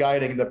 or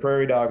guiding the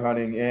prairie dog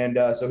hunting. And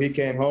so he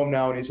came home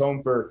now, and he's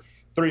home for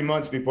 3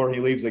 months before he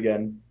leaves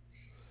again.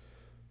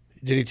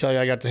 Did he tell you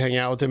I got to hang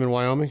out with him in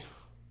Wyoming?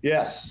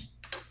 Yes.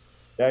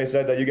 Yeah, he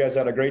said that you guys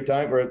had a great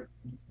time, or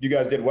you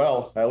guys did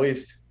well, at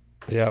least.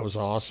 Yeah, it was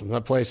awesome.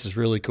 That place is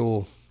really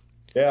cool.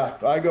 Yeah,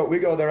 we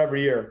go there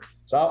every year.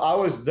 So I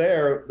was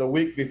there the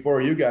week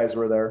before you guys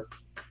were there.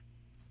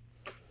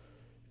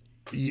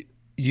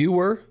 You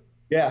were?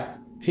 Yeah.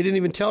 He didn't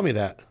even tell me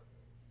that.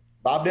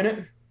 Bob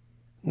didn't?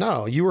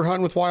 No, you were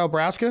hunting with Wild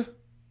Nebraska?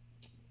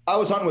 I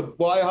was hunting with,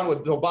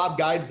 Bob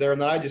guides there,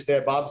 and then I just stay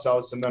at Bob's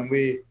house, and then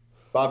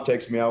Bob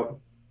takes me out.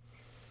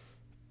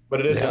 But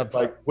it isn't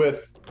like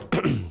with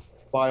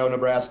Wild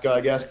Nebraska,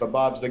 I guess, but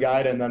Bob's the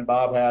guide, and then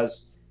Bob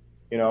has,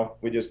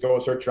 we just go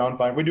search around,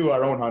 we do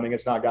our own hunting.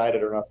 It's not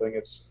guided or nothing.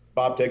 It's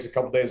Bob takes a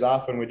couple days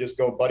off, and we just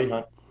go buddy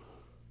hunt.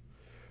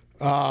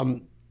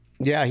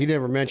 Yeah, he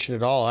never mentioned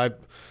it all.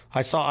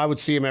 I would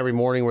see him every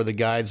morning where the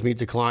guides meet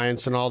the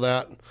clients and all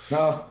that.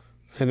 No.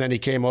 And then he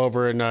came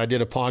over and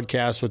did a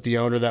podcast with the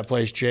owner of that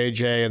place,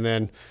 JJ. And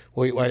then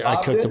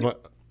I cooked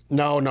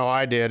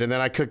I did. And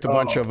then I cooked a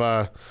bunch of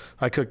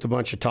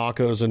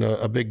tacos and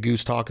a big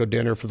goose taco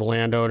dinner for the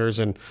landowners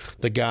and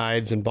the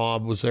guides. And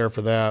Bob was there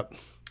for that.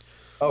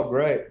 Oh,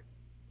 great.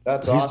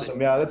 That's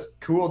awesome. Yeah, that's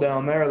cool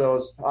down there.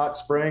 Those hot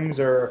springs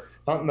or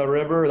hunting the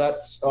river.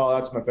 That's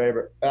my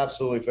favorite,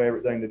 absolutely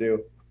favorite thing to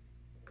do.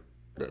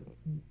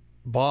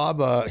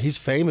 Bob, he's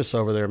famous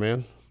over there,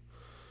 man.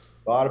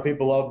 A lot of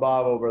people love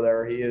Bob over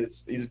there.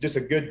 He's just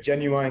a good,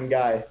 genuine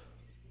guy.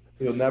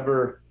 He'll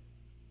never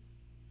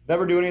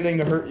do anything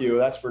to hurt you.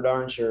 That's for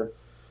darn sure.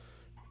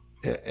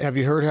 Have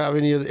you heard how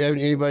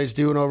anybody's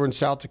doing over in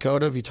South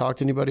Dakota? Have you talked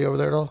to anybody over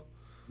there at all?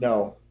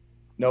 No.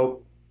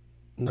 Nope.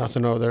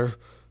 Nothing over there?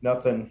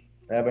 Nothing.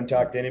 I haven't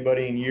talked to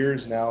anybody in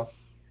years now.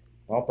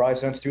 Well, probably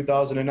since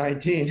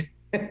 2019.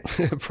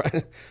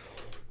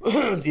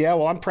 Yeah,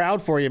 well, I'm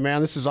proud for you, man.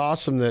 This is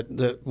awesome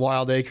that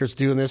Wild Acre's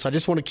doing this. I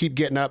just want to keep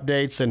getting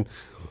updates and,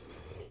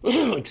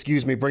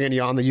 bringing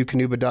you on the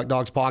Eukanuba Duck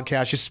Dogs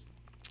podcast. Just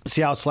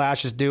see how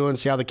Slash is doing,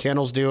 see how the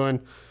kennel's doing.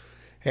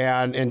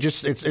 And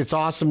just it's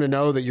awesome to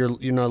know that you're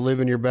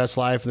living your best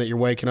life and that you're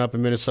waking up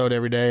in Minnesota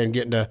every day and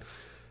getting to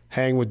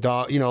hang with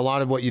dog. A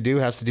lot of what you do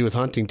has to do with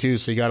hunting too,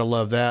 so you got to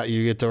love that.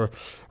 You get to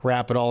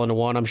wrap it all into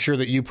one. I'm sure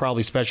that you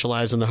probably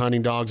specialize in the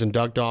hunting dogs and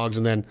duck dogs,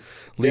 and then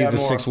leave the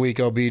 6-week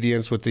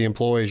obedience with the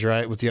employees,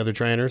 right? With the other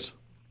trainers.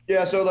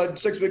 Yeah, so the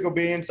 6-week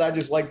obedience, I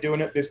just like doing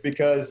it just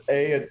because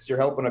A, you're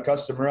helping a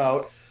customer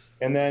out,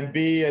 and then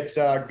B, it's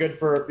good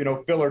for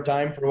filler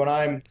time for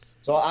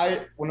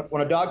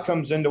when a dog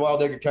comes into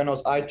Wild Acre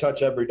Kennels, I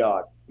touch every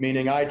dog,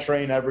 meaning I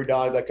train every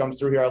dog that comes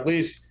through here at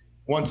least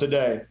once a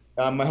day.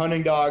 My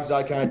hunting dogs,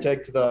 I kind of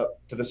take to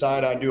the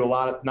side. I do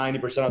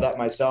 90% of that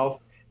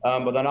myself.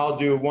 But then I'll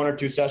do 1 or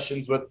 2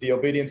 sessions with the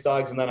obedience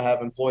dogs, and then I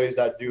have employees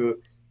that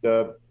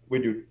we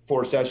do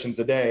 4 sessions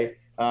a day.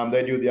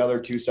 They do the other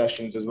 2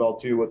 sessions as well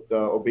too with the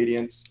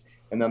obedience,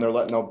 and then they're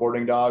letting out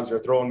boarding dogs or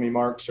throwing me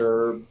marks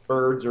or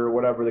birds or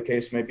whatever the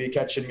case may be,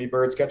 catching me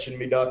birds, catching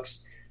me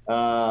ducks,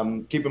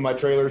 keeping my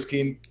trailers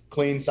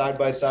clean side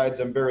by sides.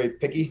 I'm very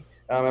picky.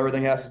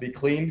 Everything has to be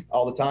clean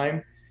all the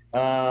time.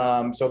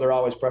 So they're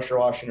always pressure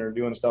washing or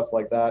doing stuff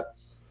like that,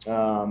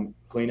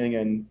 cleaning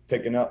and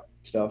picking up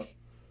stuff.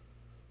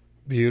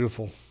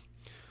 Beautiful.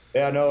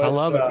 Yeah, no, I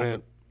love it,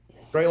 man.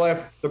 Great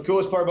life. The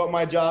coolest part about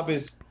my job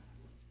is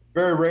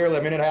very rarely,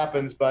 it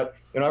happens, but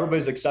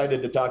everybody's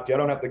excited to talk to you. I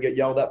don't have to get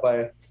yelled at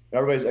by,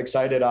 everybody's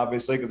excited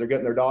obviously because they're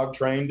getting their dog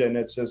trained, and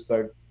it's just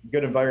a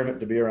good environment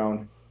to be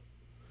around.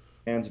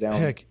 Hands down.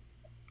 Heck.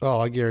 Oh,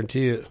 I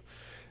guarantee it.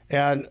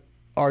 And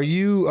are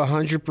you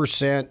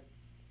 100%?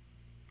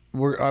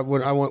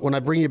 When I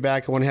bring you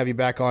back, I want to have you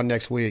back on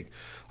next week.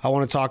 I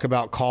want to talk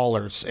about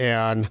collars,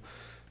 and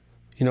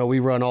we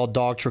run all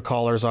Dogtra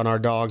collars on our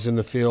dogs in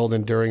the field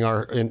and during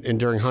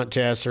during hunt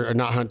tests, or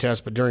not hunt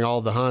tests, but during all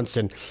of the hunts,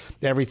 and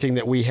everything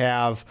that we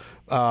have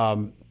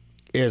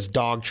is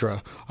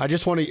Dogtra.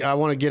 I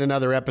want to get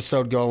another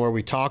episode going where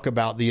we talk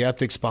about the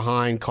ethics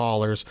behind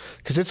collars,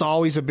 because it's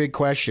always a big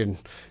question.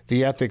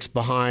 The ethics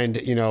behind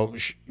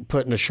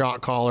putting a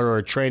shot collar or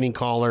a training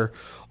collar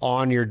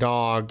on your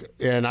dog,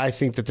 and I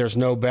think that there's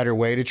no better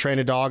way to train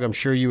a dog. I'm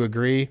sure you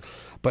agree.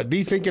 But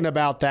be thinking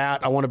about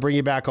that. I want to bring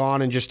you back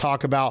on and just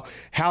talk about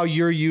how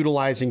you're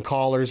utilizing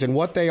collars and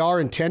what they are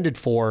intended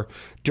for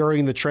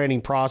during the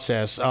training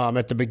process.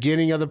 At the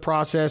beginning of the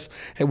process,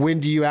 and when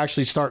do you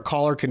actually start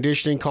collar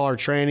conditioning, collar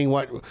training?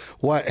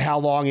 How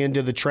long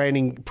into the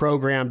training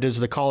program does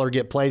the collar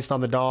get placed on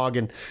the dog,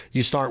 and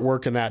you start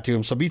working that to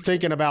him? So be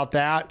thinking about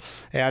that.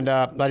 And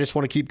I just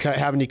want to keep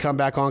having you come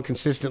back on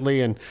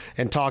consistently and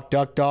talk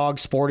duck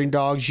dogs, sporting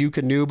dogs,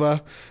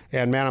 Eukanuba.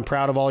 And man, I'm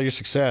proud of all your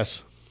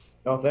success.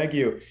 No, thank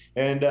you.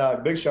 And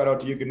big shout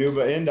out to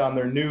Eukanuba and on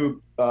their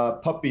new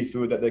puppy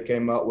food that they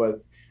came out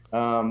with.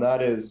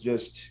 That is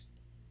just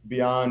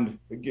beyond,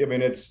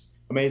 it's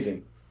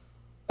amazing.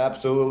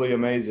 absolutely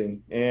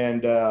amazing.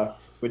 And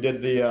we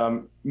did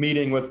the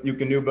meeting with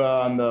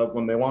Eukanuba on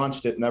when they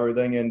launched it and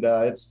everything, and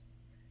it's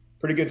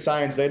pretty good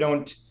science. They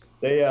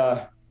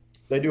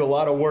do a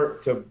lot of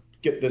work to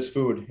get this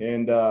food,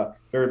 and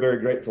very, very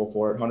grateful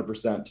for it,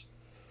 100%.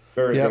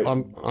 Very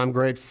grateful. I'm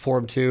grateful for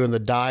them too, and the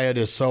diet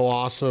is so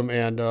awesome.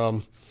 And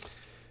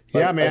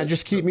yeah, man,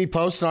 just keep me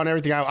posted on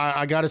everything.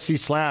 I got to see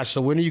Slash.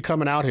 So when are you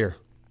coming out here?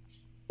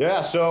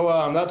 Yeah,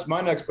 so that's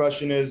my next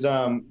question is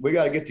we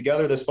got to get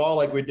together this fall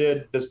like we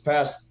did this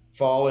past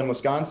fall in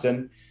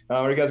Wisconsin.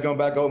 Are you guys going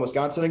back out in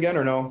Wisconsin again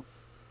or no?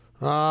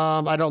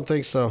 I don't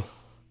think so.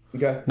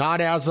 Okay.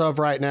 Not as of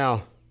right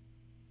now.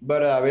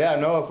 But yeah,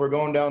 no, if we're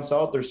going down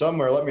south or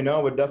somewhere, let me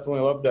know. We'd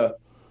definitely love to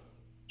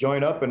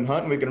join up and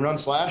hunt, and we can run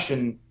Slash,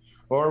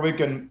 or we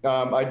can,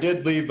 I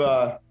did leave,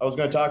 I was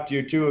going to talk to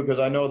you too, because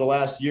I know the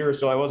last year or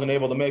so I wasn't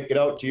able to make it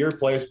out to your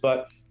place,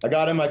 but I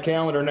got in my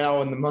calendar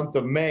now in the month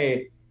of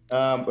May.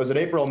 Was it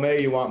April,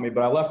 May you want me?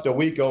 But I left a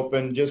week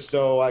open just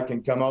so I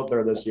can come out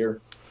there this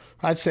year.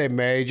 I'd say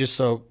May, just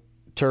so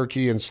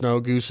turkey and snow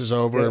goose is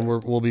over, and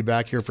we'll be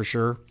back here for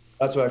sure.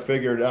 That's what I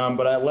figured.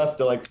 But I left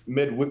like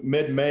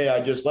mid-May.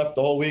 I just left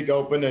the whole week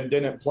open and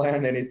didn't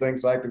plan anything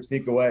so I could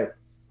sneak away.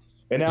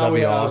 And now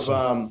we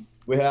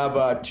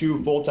have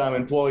 2 full-time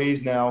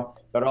employees now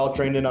that are all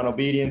trained in on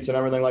obedience and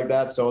everything like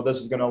that. So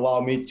this is going to allow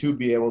me to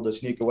be able to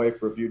sneak away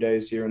for a few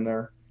days here and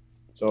there.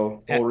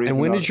 So and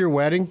when is your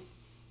wedding?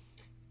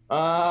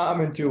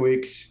 I'm in 2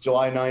 weeks,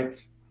 July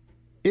 9th.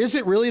 Is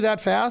it really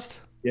that fast?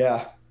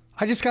 Yeah.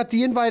 I just got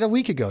the invite a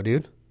week ago,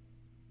 dude.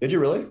 Did you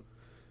really?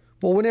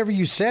 Well, whenever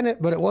you sent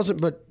it, but it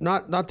wasn't, but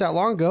not that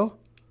long ago.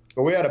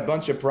 Well, we had a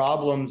bunch of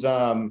problems.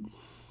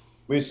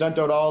 We sent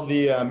out all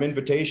the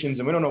invitations,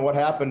 and we don't know what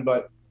happened,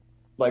 but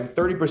like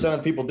 30%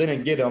 of people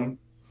didn't get them.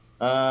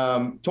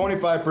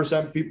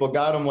 25% people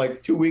got them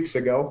like 2 weeks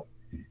ago.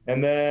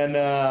 And then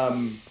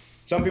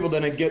some people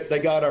they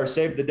got our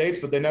save the dates,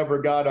 but they never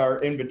got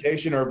our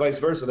invitation, or vice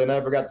versa. They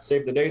never got to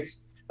save the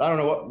dates. I don't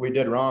know what we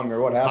did wrong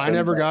or what happened. I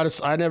never got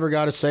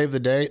to save the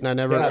date, and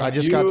I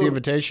just got the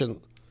invitation.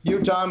 You,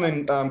 Tom,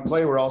 and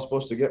Clay were all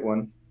supposed to get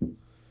one.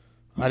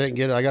 I didn't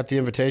get it. I got the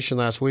invitation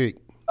last week.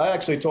 I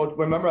actually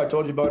remember I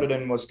told you about it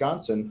in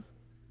Wisconsin.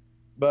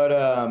 But,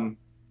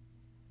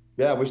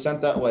 yeah, we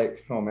sent that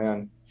oh,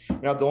 man, you're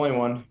not the only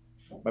one.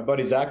 My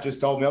buddy Zach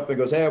just called me up and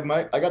goes, hey,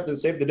 I got to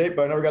save the date,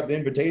 but I never got the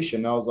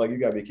invitation. And I was like, you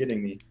got to be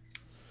kidding me.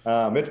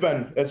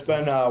 It's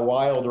been a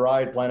wild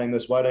ride planning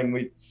this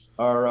wedding.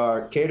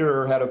 Our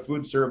caterer had a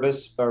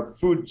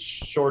food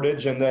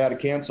shortage, and they had to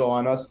cancel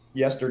on us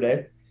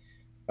yesterday.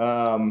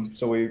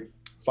 So we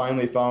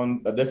finally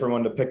found a different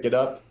one to pick it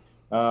up.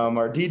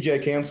 Our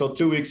DJ canceled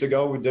 2 weeks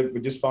ago.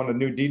 We just found a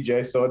new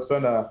DJ, so it's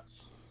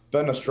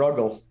been a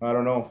struggle. I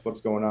don't know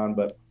what's going on,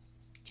 but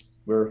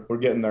we're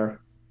getting there.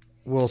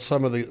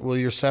 Will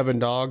your 7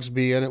 dogs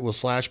be in it? Will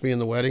Slash be in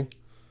the wedding?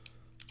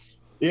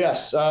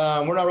 Yes.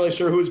 We're not really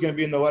sure who's going to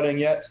be in the wedding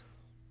yet.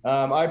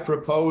 I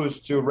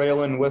proposed to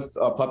Raylan with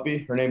a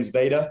puppy. Her name's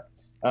Beta.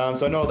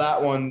 So I know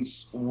that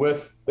one's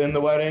in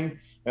the wedding.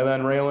 And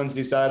then Raylan's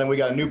deciding we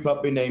got a new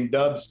puppy named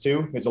Dubs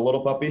too. He's a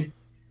little puppy.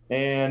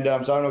 And so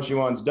I don't know if she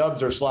wants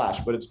Dubs or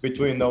Slash, but it's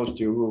between those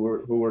two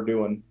who we're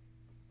doing.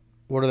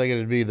 What are they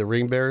going to be, the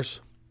ring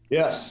bears?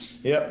 Yes.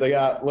 Yep. They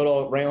got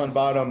little Raylan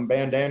bottom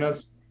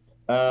bandanas.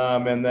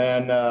 And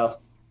then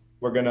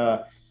we're going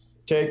to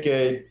take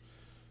a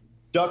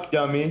duck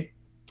dummy,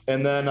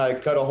 and then I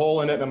cut a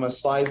hole in it, and I'm going to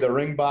slide the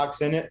ring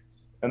box in it,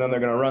 and then they're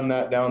going to run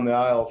that down the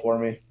aisle for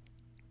me.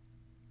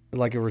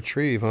 Like a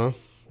retrieve, huh?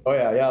 Oh,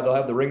 yeah. They'll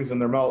have the rings in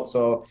their mouth.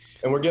 So,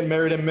 and we're getting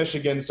married in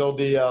Michigan, so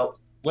the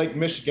Lake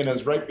Michigan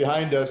is right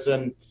behind us,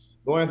 and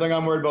the only thing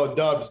I'm worried about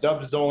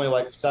Dubs is only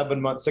like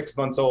 6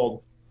 months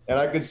old, and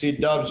I could see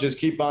Dubs just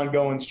keep on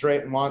going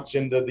straight and launch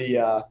into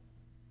the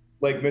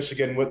Lake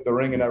Michigan with the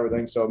ring and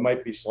everything. So it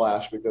might be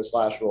Slash, because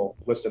Slash will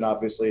listen,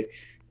 obviously.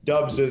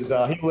 Dubs is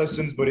he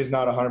listens, but he's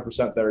not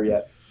 100% there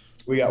yet.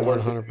 We got work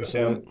 100%. To do with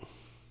him.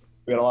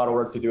 We got a lot of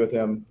work to do with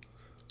him.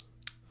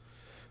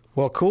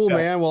 Well, cool,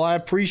 man. Well, I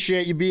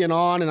appreciate you being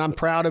on, and I'm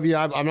proud of you.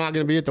 I'm not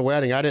going to be at the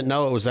wedding. I didn't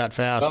know it was that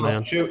fast,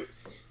 man. Shoot.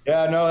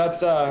 Yeah, no,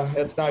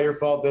 that's not your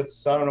fault.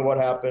 I don't know what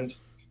happened.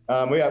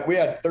 We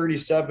had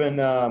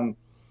 37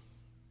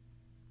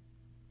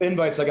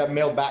 invites that got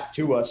mailed back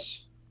to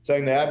us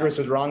saying the address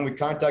was wrong. We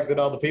contacted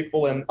all the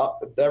people, and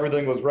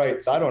everything was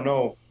right. So I don't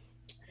know.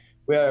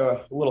 We had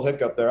a little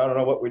hiccup there. I don't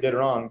know what we did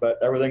wrong, but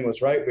everything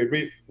was right.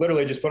 We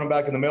literally just put them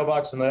back in the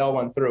mailbox, and they all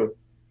went through.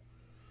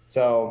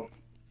 So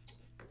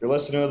if you're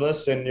listening to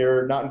this and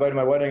you're not invited to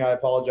my wedding, I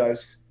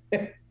apologize.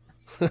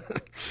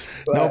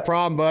 No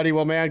problem, buddy.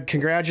 Well, man,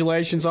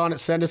 congratulations on it.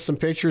 Send us some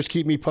pictures.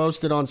 Keep me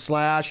posted on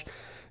Slash.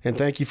 And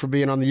thank you for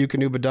being on the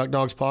Eukanuba Duck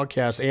Dogs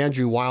podcast.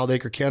 Andrew, Wild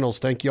Acre Kennels,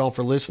 thank you all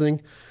for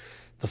listening.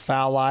 The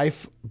Foul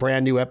Life,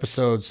 brand new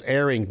episodes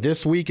airing.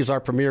 This week is our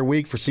premiere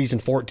week for season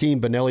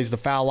 14, Benelli's The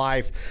Foul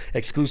Life,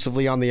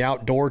 exclusively on the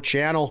Outdoor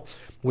Channel.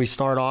 We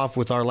start off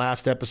with our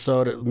last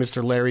episode at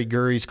Mr. Larry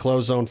Gurry's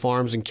Closed Zone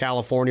Farms in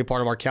California, part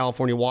of our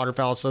California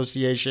Waterfowl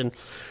Association.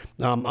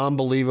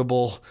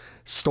 Unbelievable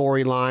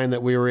storyline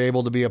that we were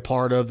able to be a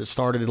part of that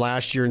started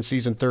last year in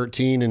season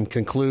 13 and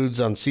concludes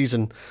on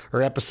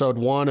episode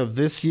 1 of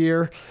this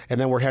year.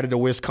 And then we're headed to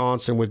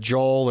Wisconsin with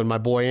Joel and my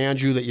boy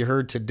Andrew that you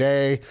heard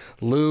today,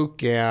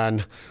 Luke,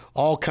 and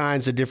all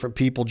kinds of different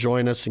people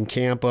join us in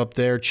camp up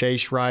there.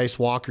 Chase Rice,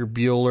 Walker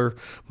Bueller,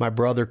 my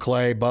brother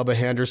Clay, Bubba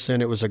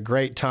Henderson. It was a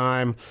great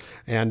time.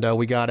 And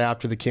we got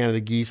after the Canada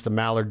geese, the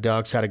mallard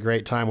ducks, had a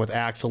great time with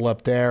Axel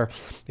up there.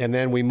 And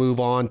then we move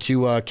on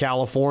to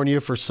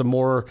California for some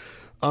more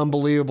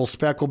unbelievable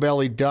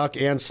speckle-bellied duck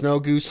and snow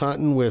goose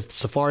hunting with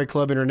Safari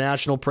Club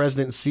International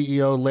President and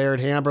CEO Laird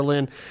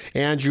Hamberlin.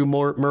 Andrew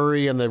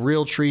Murray and the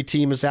Real Tree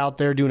team is out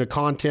there doing a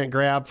content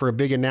grab for a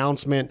big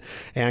announcement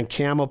and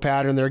camo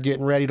pattern they're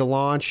getting ready to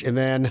launch. And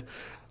then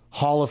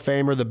Hall of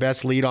Famer, the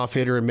best leadoff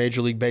hitter in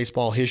Major League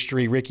Baseball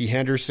history, Ricky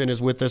Henderson,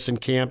 is with us in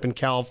camp in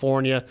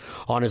California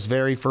on his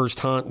very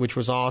first hunt, which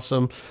was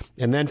awesome.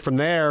 And then from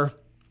there,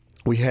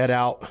 we head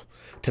out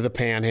to the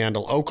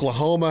Panhandle,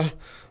 Oklahoma.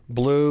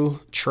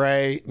 Blue,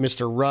 Trey,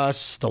 Mr.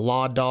 Russ, the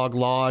Law Dog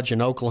Lodge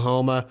in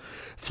Oklahoma,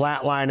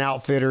 Flatline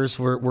Outfitters.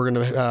 We're going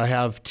to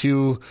have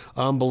 2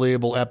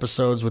 unbelievable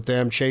episodes with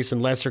them,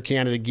 chasing lesser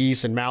Canada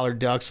geese and mallard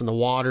ducks in the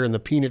water and the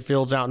peanut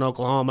fields out in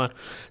Oklahoma.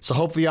 So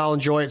hopefully y'all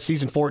enjoy it.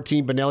 Season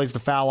 14, Benelli's The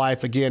Foul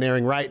Life, again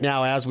airing right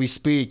now as we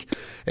speak,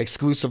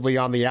 exclusively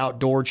on the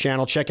Outdoor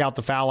Channel. Check out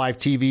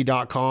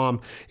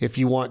thefoullife.tv.com if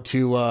you want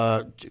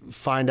to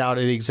find out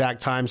the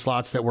exact time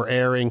slots that we're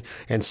airing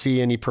and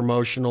see any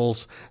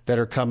promotionals that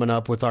are coming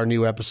up with our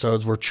new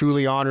episodes. We're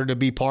truly honored to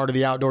be part of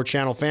the Outdoor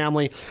Channel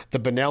family, the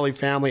Benelli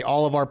family,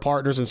 all of our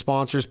partners and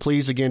sponsors.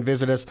 Please, again,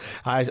 visit us.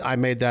 I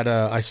made that,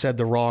 I said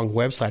the wrong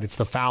website. It's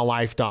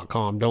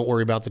thefoullife.com. Don't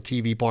worry about the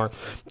TV part.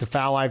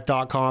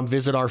 Thefoullife.com.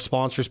 Visit our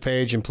sponsors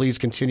page and please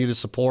continue to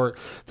support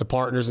the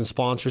partners and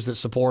sponsors that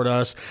support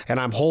us. And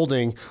I'm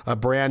holding a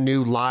brand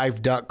new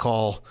live duck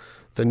call,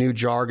 the new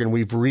jargon.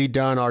 We've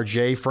redone our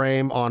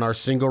J-frame on our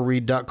single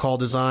reed duck call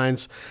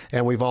designs,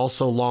 and we've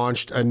also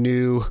launched a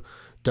new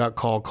duck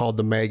call called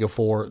the Mega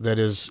 4 that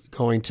is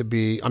going to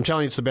be, I'm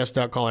telling you, it's the best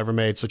duck call ever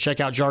made. So check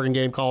out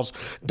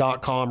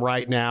jargongamecalls.com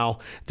right now.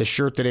 The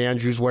shirt that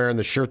Andrew's wearing,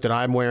 the shirt that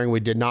I'm wearing, we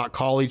did not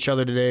call each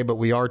other today, but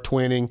we are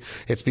twinning.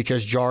 It's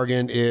because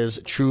Jargon is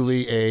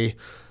truly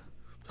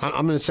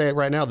I'm going to say it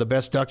right now, the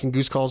best duck and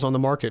goose calls on the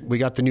market. We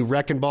got the new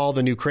Wrecking Ball,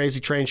 the new Crazy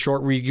Train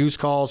short reed goose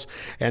calls.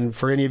 And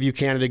for any of you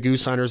Canada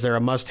goose hunters, they're a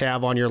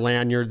must-have on your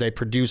lanyard. They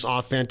produce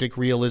authentic,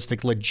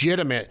 realistic,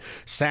 legitimate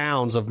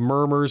sounds of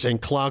murmurs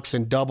and clucks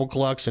and double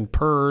clucks and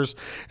purrs.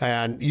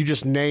 And you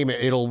just name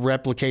it, it'll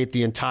replicate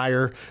the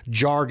entire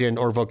jargon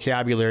or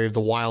vocabulary of the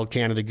wild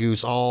Canada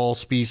goose, all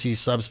species,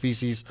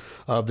 subspecies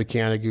of the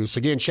Canada goose.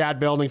 Again, Chad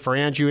Belding for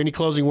Andrew. Any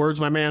closing words,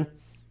 my man?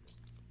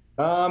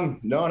 No,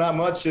 not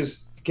much.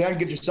 Just can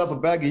get yourself a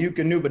bag of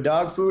Eukanuba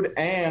dog food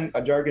and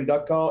a Jargon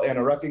duck call and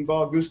a Wrecking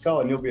Ball goose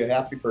call, and you'll be a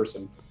happy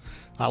person.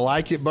 I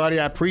like it, buddy.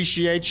 I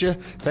appreciate you.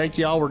 Thank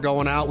you all. We're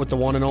going out with the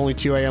one and only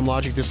 2 a.m.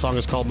 Logic. This song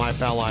is called My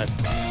Foul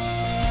Life.